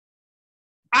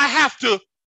 I have to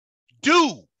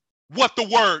do what the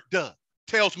word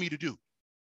tells me to do.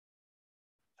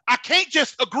 I can't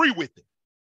just agree with it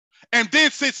and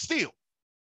then sit still.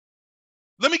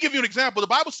 Let me give you an example. The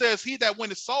Bible says he that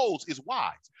winneth souls is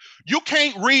wise. You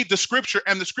can't read the scripture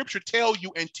and the scripture tell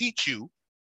you and teach you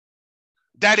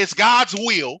that it's God's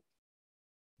will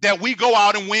that we go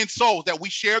out and win souls, that we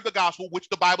share the gospel, which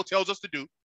the Bible tells us to do.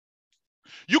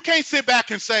 You can't sit back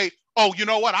and say, oh, you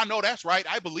know what? I know that's right.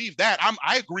 I believe that.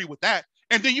 I agree with that.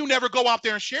 And then you never go out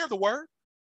there and share the word.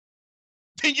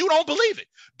 Then you don't believe it.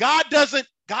 God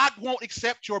won't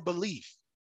accept your belief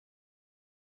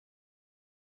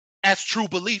as true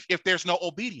belief if there's no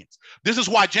obedience. This is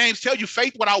why James tells you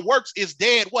faith without works is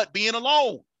dead. What? Being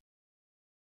alone.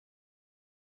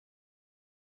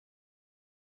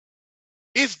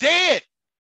 It's dead.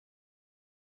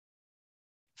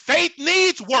 Faith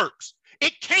needs works.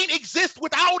 It can't exist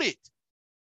without it.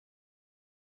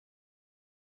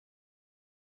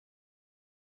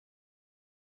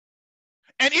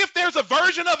 And if there's a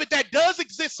version of it that does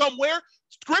exist somewhere,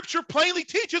 Scripture plainly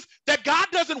teaches that God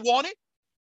doesn't want it.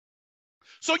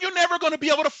 So you're never going to be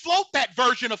able to float that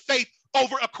version of faith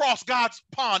over across God's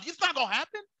pond. It's not going to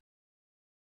happen.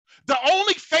 The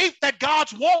only faith that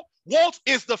God wants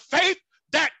is the faith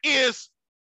that is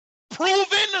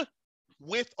proven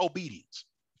with obedience.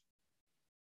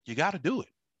 You got to do it.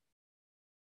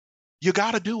 You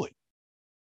got to do it.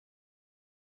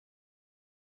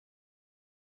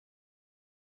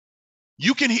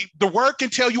 The word can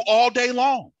tell you all day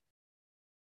long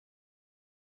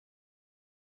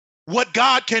what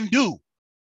God can do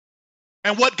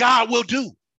and what God will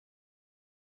do.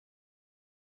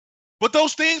 But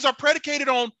those things are predicated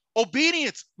on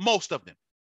obedience, most of them.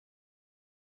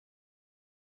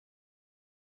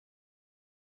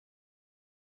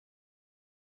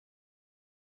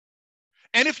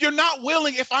 And if I'm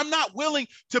not willing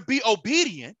to be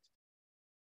obedient,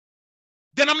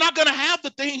 then I'm not going to have the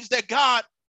things that God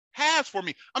has for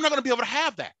me. I'm not going to be able to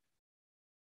have that.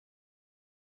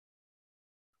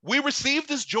 We receive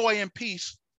this joy and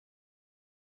peace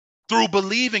through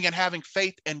believing and having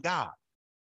faith in God.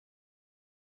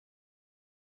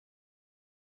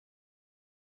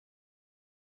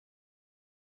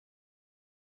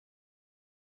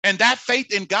 And that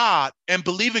faith in God and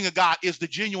believing in God is the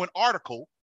genuine article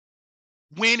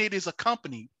when it is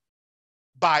accompanied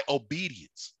by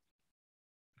obedience.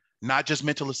 Not just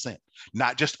mental assent,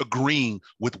 not just agreeing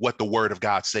with what the word of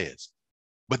God says,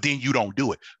 but then you don't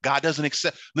do it. God doesn't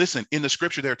accept. Listen, in the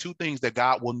scripture, there are two things that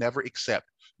God will never accept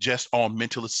just on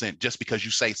mental assent, just because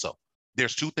you say so.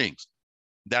 There's two things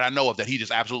that I know of that he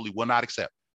just absolutely will not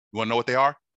accept. You want to know what they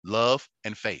are? Love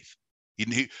and faith.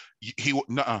 You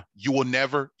will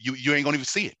never, you ain't gonna even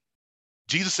see it.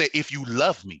 Jesus said, if you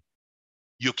love me,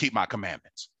 you'll keep my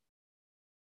commandments.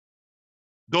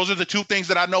 Those are the two things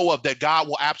that I know of that God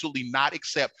will absolutely not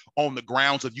accept on the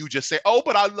grounds of you just say, oh,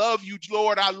 but I love you,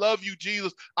 Lord. I love you,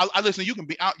 Jesus. I listen, you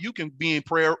can be in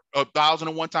prayer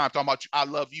 1,001 times talking about I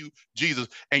love you, Jesus,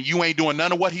 and you ain't doing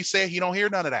none of what he said. He don't hear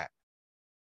none of that.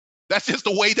 That's just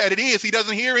the way that it is. He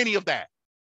doesn't hear any of that.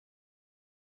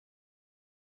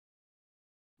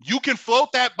 You can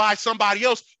float that by somebody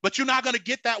else, but you're not going to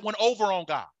get that one over on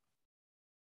God.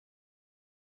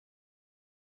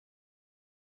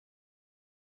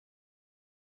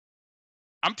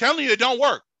 I'm telling you, it don't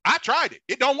work. I tried it.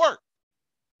 It don't work.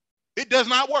 It does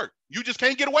not work. You just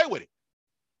can't get away with it.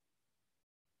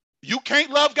 You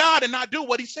can't love God and not do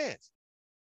what he says.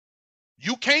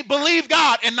 You can't believe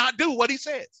God and not do what he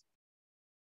says.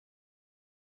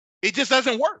 It just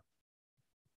doesn't work.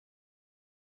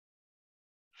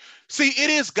 See, it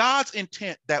is God's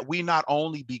intent that we not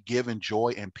only be given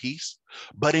joy and peace,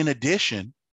 but in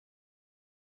addition,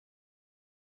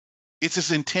 it's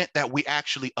his intent that we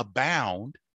actually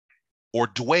abound or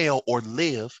dwell or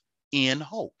live in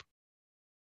hope.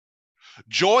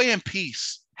 Joy and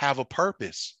peace have a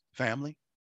purpose, family,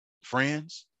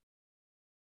 friends.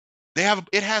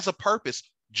 It has a purpose.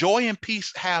 Joy and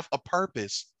peace have a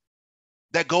purpose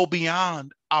that go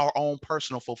beyond our own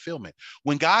personal fulfillment.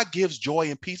 When God gives joy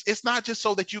and peace, it's not just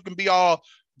so that you can be all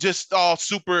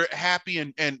super happy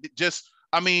and just,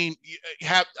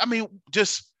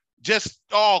 just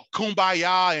all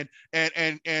kumbaya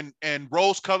and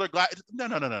rose-colored glass.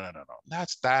 No.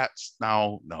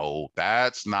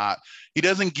 That's not. He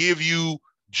doesn't give you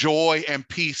joy and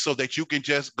peace so that you can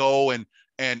just go and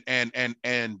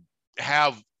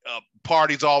have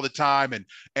parties all the time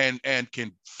and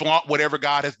can flaunt whatever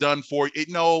God has done for you.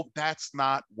 No, that's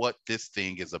not what this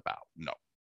thing is about. No.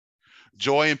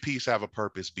 Joy and peace have a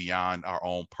purpose beyond our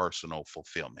own personal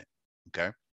fulfillment.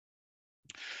 Okay.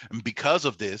 And because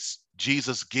of this,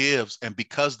 Jesus gives, and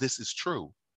because this is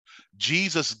true,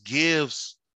 Jesus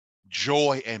gives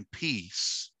joy and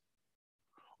peace,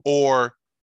 or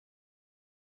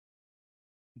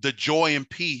the joy and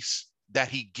peace that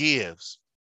he gives,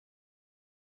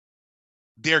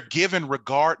 they're given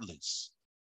regardless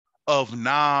of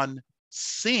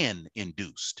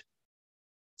sin-induced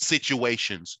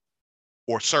situations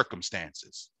or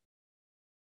circumstances,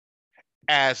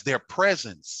 as their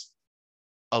presence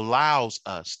allows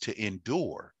us to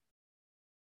endure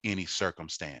any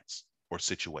circumstance or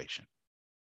situation.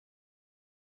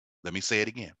 Let me say it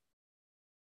again.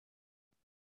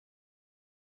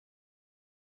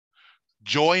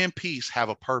 Joy and peace have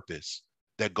a purpose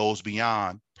that goes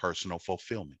beyond personal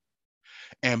fulfillment.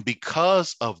 And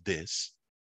because of this,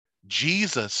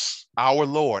 Jesus, our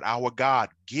Lord, our God,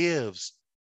 gives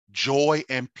joy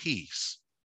and peace.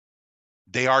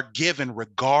 They are given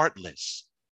regardless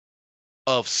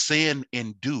of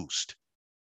sin-induced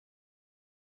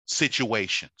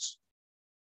situations,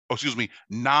 or excuse me,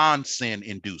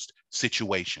 non-sin-induced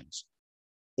situations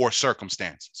or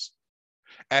circumstances,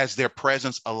 as their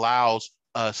presence allows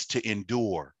us to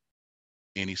endure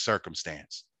any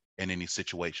circumstance in any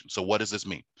situation. So what does this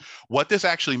mean? What this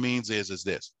actually means is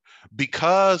this: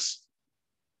 because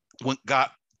when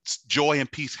God's joy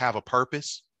and peace have a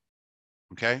purpose,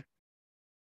 okay,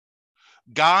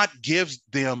 God gives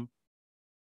them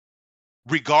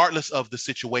regardless of the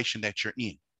situation that you're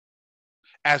in,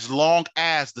 as long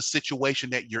as the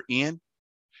situation that you're in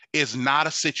is not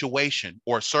a situation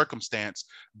or a circumstance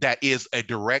that is a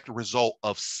direct result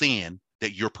of sin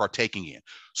that you're partaking in.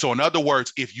 So in other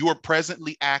words, if you are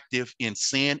presently active in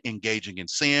sin, engaging in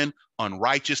sin,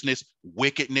 unrighteousness,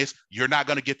 wickedness, you're not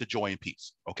going to get the joy and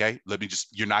peace. Okay.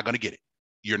 You're not going to get it.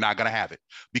 You're not going to have it,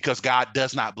 because God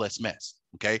does not bless mess.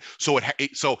 Okay. So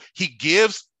he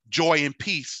gives joy and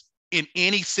peace in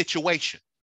any situation,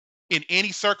 in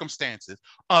any circumstances,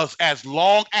 as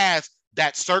long as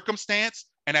that circumstance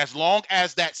and as long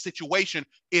as that situation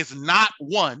is not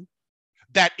one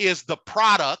that is the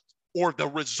product or the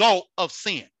result of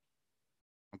sin.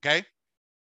 Okay?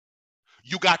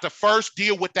 You got to first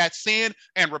deal with that sin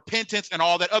and repentance and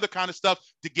all that other kind of stuff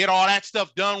to get all that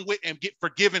stuff done with and get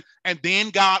forgiven. And then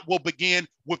God will begin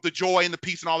with the joy and the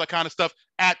peace and all that kind of stuff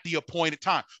at the appointed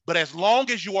time. But as long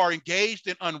as you are engaged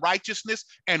in unrighteousness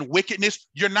and wickedness,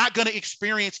 you're not going to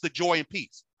experience the joy and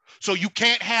peace. So you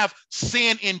can't have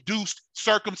sin-induced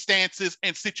circumstances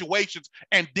and situations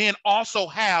and then also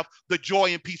have the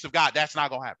joy and peace of God. That's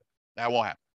not going to happen. That won't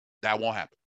happen. That won't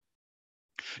happen.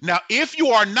 Now, if you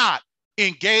are not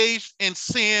engaged in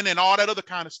sin and all that other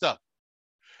kind of stuff,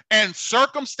 and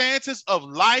circumstances of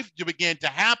life to begin to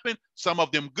happen, some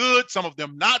of them good, some of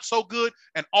them not so good,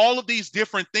 and all of these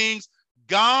different things,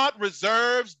 God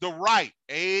reserves the right,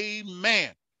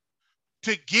 amen,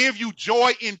 to give you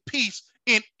joy and peace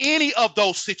in any of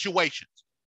those situations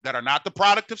that are not the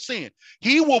product of sin.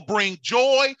 He will bring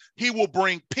joy, he will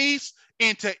bring peace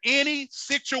into any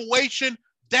situation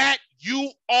that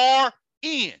you are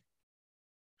in.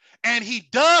 And he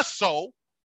does so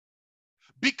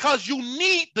because you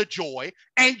need the joy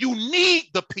and you need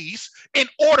the peace in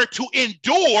order to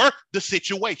endure the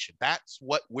situation. That's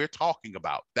what we're talking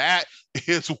about. That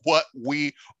is what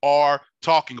we are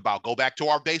talking about. Go back to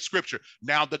our base scripture.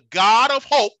 Now, the God of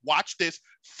hope, watch this,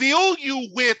 fill you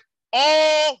with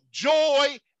all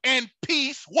joy and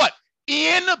peace. What?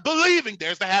 In believing.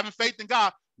 There's the having faith in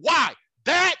God. Why?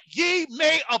 That ye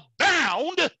may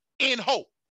abound in hope.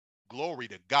 Glory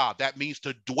to God. That means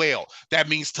to dwell. That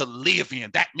means to live in.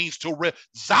 That means to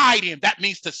reside in. That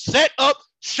means to set up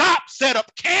shop, set up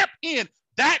camp in.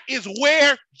 That is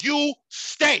where you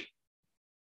stay.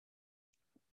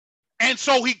 And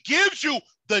so he gives you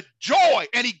the joy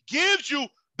and he gives you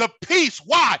the peace.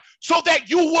 Why? So that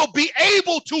you will be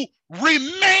able to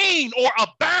remain or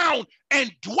abound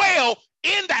and dwell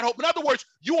in that hope. In other words,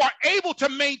 you are able to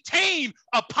maintain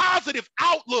a positive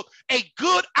outlook, a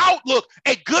good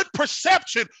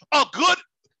perception, a good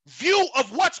view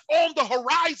of what's on the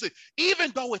horizon,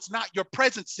 even though it's not your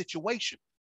present situation.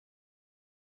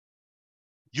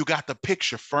 You got the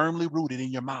picture firmly rooted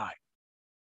in your mind.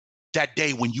 That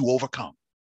day when you overcome,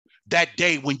 that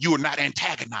day when you are not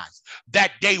antagonized,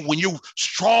 that day when you're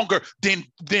stronger than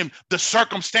the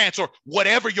circumstance or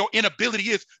whatever your inability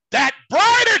is, that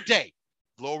brighter day.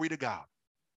 Glory to God.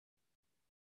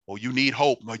 Oh, you need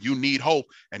hope. You need hope.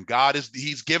 And God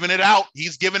he's giving it out.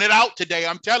 He's giving it out today.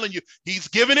 I'm telling you, he's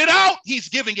giving it out. He's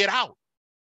giving it out.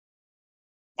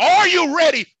 Are you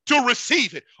ready to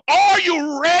receive it? Are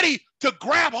you ready to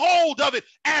grab hold of it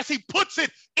as he puts it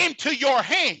into your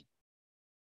hand?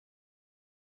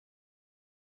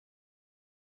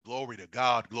 Glory to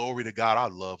God. Glory to God. I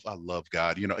love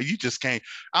God. You know, you just can't.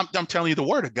 I'm telling you, the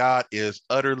word of God is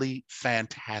utterly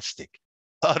fantastic.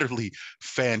 Utterly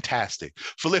fantastic.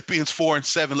 Philippians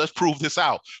 4:7. Let's prove this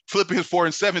out. Philippians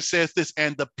 4:7 says this,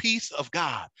 and the peace of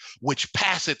God, which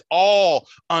passeth all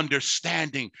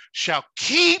understanding, shall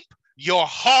keep your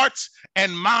hearts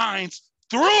and minds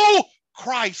through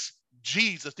Christ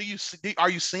Jesus. Are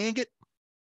you seeing it?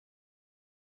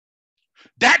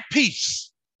 That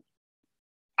peace,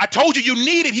 I told you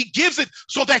need it. He gives it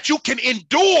so that you can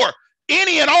endure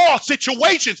any and all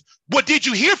situations. But did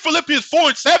you hear Philippians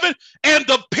 4:7? And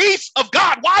the peace of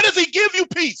God. Why does he give you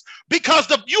peace? Because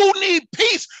you need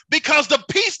peace, because the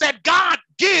peace that God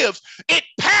gives, it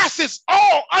passes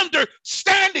all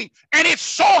understanding, and it's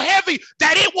so heavy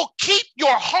that it will keep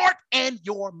your heart and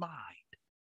your mind.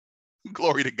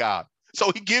 Glory to God.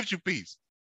 So he gives you peace.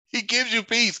 He gives you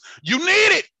peace. You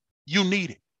need it. You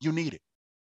need it. You need it.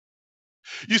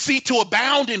 You see, to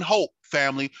abound in hope,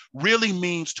 family, really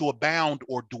means to abound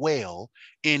or dwell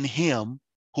in him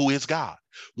who is God.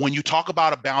 When you talk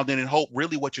about abounding in hope,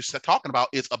 really what you're talking about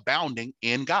is abounding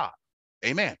in God.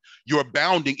 Amen. You're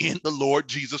abounding in the Lord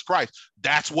Jesus Christ.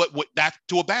 That's that's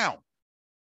to abound.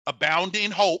 Abound in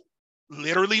hope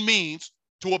literally means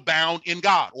to abound in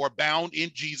God or abound in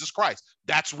Jesus Christ.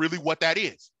 That's really what that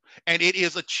is. And it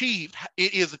is achieved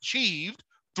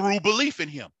through belief in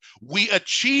him. We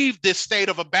achieve this state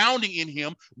of abounding in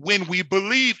him when we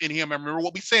believe in him. And remember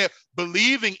what we said,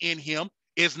 believing in him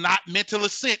is not mental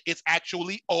assent. It's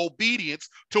actually obedience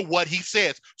to what he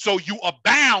says. So you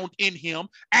abound in him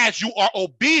as you are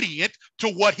obedient to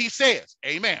what he says.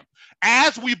 Amen.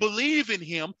 As we believe in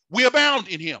him, we abound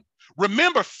in him.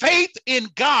 Remember, faith in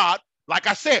God, like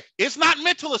I said, it's not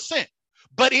mental assent,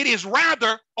 but it is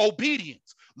rather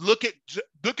obedience. Look at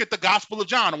the Gospel of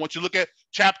John. I want you to look at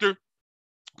chapter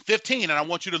 15, and I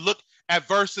want you to look at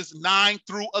verses 9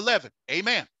 through 11.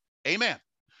 Amen. Amen.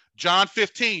 John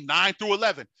 15, 9 through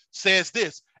 11 says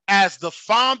this: as the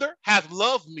Father hath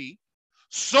loved me,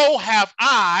 so have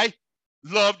I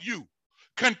loved you.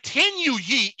 Continue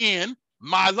ye in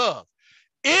my love.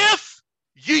 If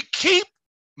ye keep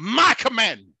my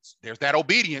commandments, there's that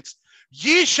obedience,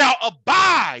 ye shall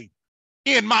abide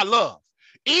in my love,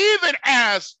 even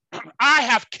as I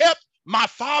have kept my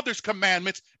Father's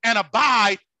commandments and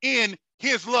abide in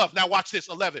his love. Now watch this,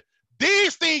 11.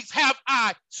 These things have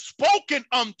I spoken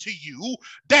unto you,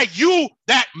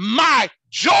 that my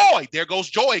joy, there goes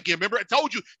joy again. Remember, I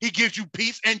told you he gives you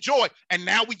peace and joy, and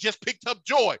now we just picked up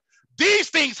joy. These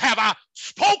things have I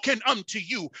spoken unto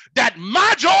you, that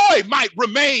my joy might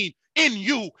remain in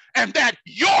you, and that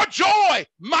your joy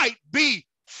might be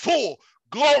full.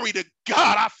 Glory to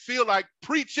God. I feel like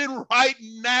preaching right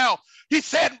now. He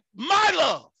said, my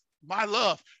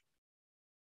love,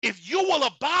 if you will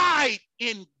abide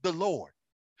in the Lord,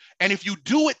 and if you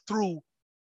do it through,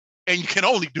 and you can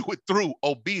only do it through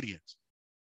obedience,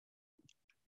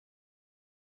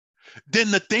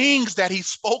 then the things that he's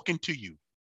spoken to you,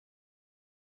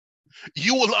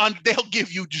 they'll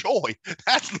give you joy.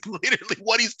 That's literally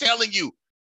what he's telling you.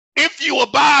 If you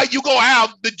abide, you're going to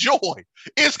have the joy.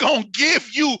 It's going to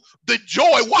give you the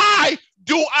joy. Why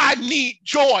do I need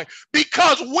joy?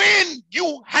 Because when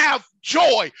you have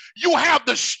joy, you have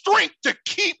the strength to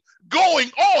keep going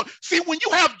on. See, when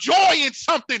you have joy in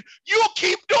something, you'll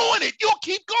keep doing it. You'll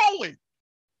keep going.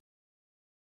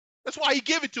 That's why he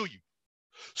give it to you.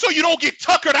 So you don't get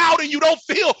tuckered out and you don't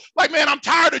feel like, man, I'm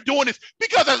tired of doing this.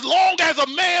 Because as long as a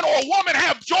man or a woman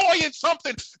have joy in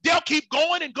something, they'll keep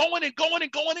going and going and going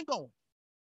and going and going.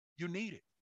 You need it.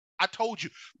 I told you,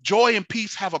 joy and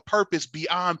peace have a purpose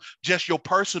beyond just your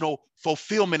personal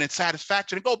fulfillment and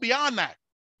satisfaction. It go beyond that.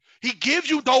 He gives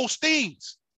you those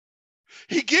things.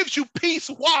 He gives you peace.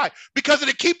 Why? Because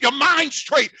it'll keep your mind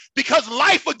straight. Because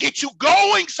life will get you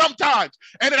going sometimes.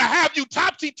 And it'll have you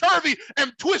topsy-turvy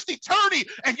and twisty-turny.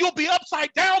 And you'll be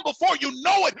upside down before you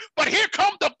know it. But here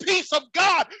comes the peace of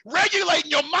God regulating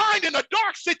your mind in a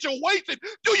dark situation.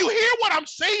 Do you hear what I'm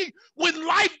saying? When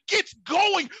life gets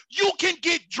going, you can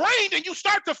get drained and you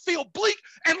start to feel bleak.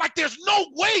 And like there's no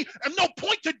way and no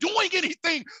point to doing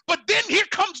anything. But then here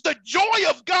comes the joy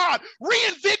of God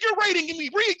reinvigorating me,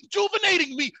 rejuvenating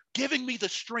me, giving me the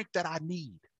strength that I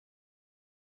need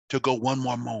to go one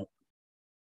more moment,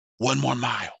 one more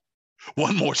mile,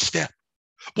 one more step,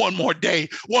 one more day,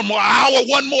 one more hour,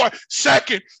 one more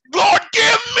second. Lord,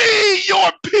 give me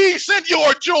your peace and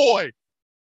your joy.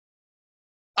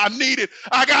 I need it.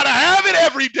 I got to have it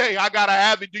every day. I got to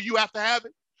have it. Do you have to have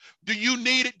it? Do you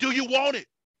need it? Do you want it?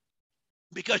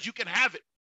 Because you can have it.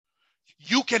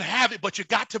 You can have it, but you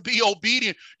got to be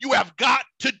obedient. You have got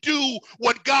to do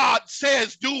what God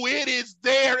says do. It is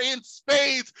there in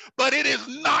spades, but it is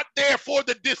not there for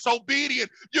the disobedient.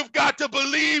 You've got to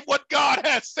believe what God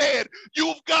has said.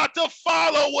 You've got to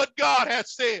follow what God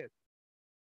has said.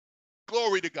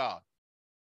 Glory to God.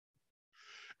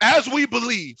 As we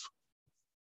believe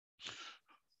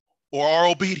or are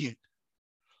obedient,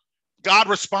 God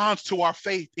responds to our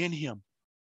faith in him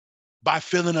by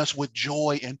filling us with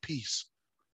joy and peace.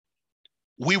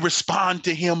 We respond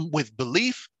to him with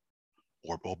belief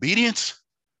or obedience.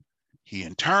 He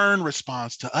in turn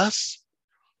responds to us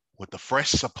with a fresh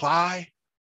supply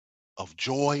of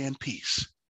joy and peace.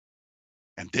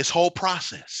 And this whole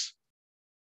process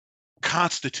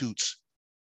constitutes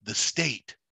the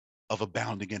state of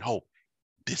abounding in hope.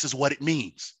 This is what it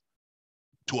means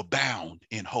to abound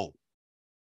in hope.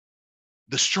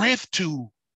 The strength to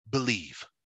believe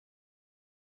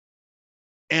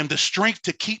and the strength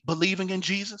to keep believing in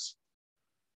Jesus,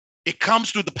 it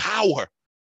comes through the power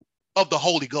of the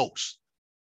Holy Ghost.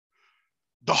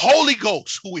 The Holy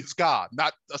Ghost, who is God,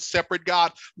 not a separate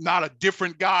God, not a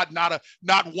different God, not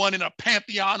one in a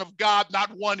pantheon of God, not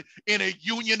one in a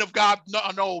union of God. No,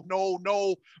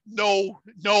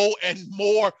 and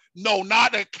more. No,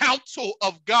 not a council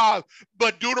of God,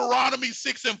 but Deuteronomy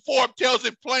 6:4 tells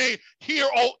it plain. Hear,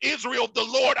 O Israel, the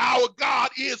Lord our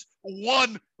God is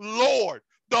one Lord.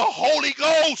 The Holy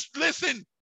Ghost, listen,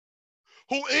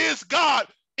 who is God,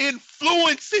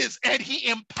 influences and he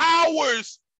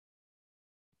empowers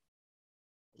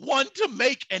one to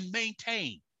make and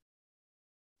maintain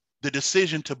the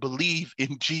decision to believe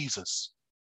in Jesus,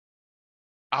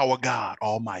 our God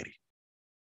Almighty.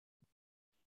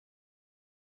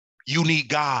 You need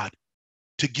God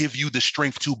to give you the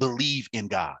strength to believe in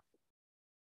God.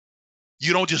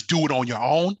 You don't just do it on your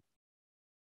own.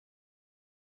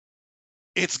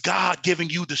 It's God giving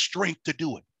you the strength to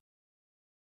do it.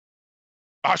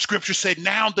 Our scripture said,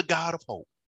 now the God of hope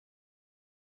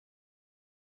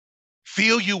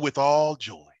fill you with all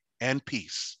joy and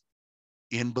peace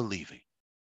in believing,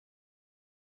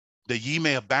 that ye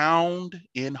may abound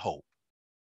in hope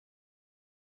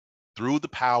through the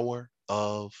power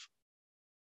of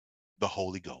the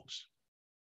Holy Ghost.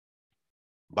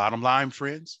 Bottom line,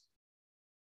 friends,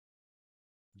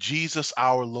 Jesus,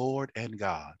 our Lord and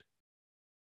God,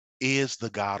 is the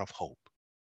God of hope.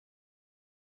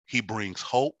 He brings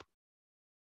hope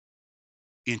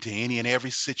into any and every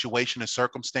situation and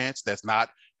circumstance that's not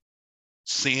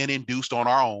sin-induced on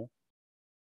our own.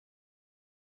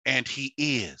 And he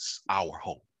is our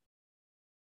hope.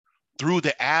 Through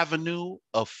the avenue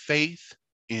of faith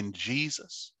in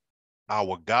Jesus,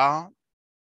 our God,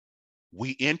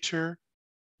 we enter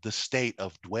the state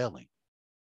of dwelling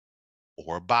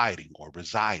or abiding or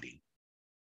residing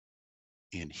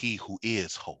in he who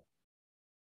is hope.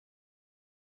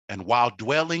 And while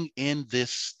dwelling in this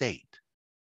state,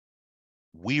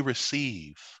 we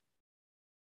receive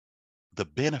the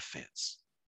benefits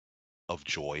of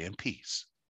joy and peace.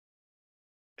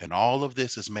 And all of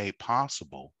this is made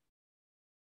possible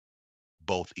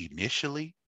both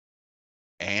initially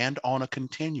and on a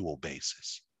continual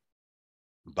basis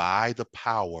by the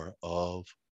power of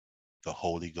the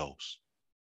Holy Ghost,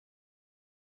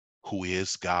 who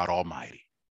is God Almighty.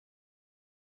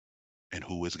 And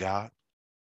who is God?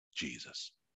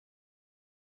 Jesus.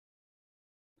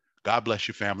 God bless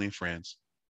you, family and friends.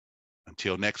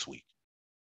 Until next week,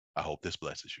 I hope this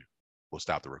blesses you. We'll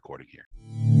stop the recording here.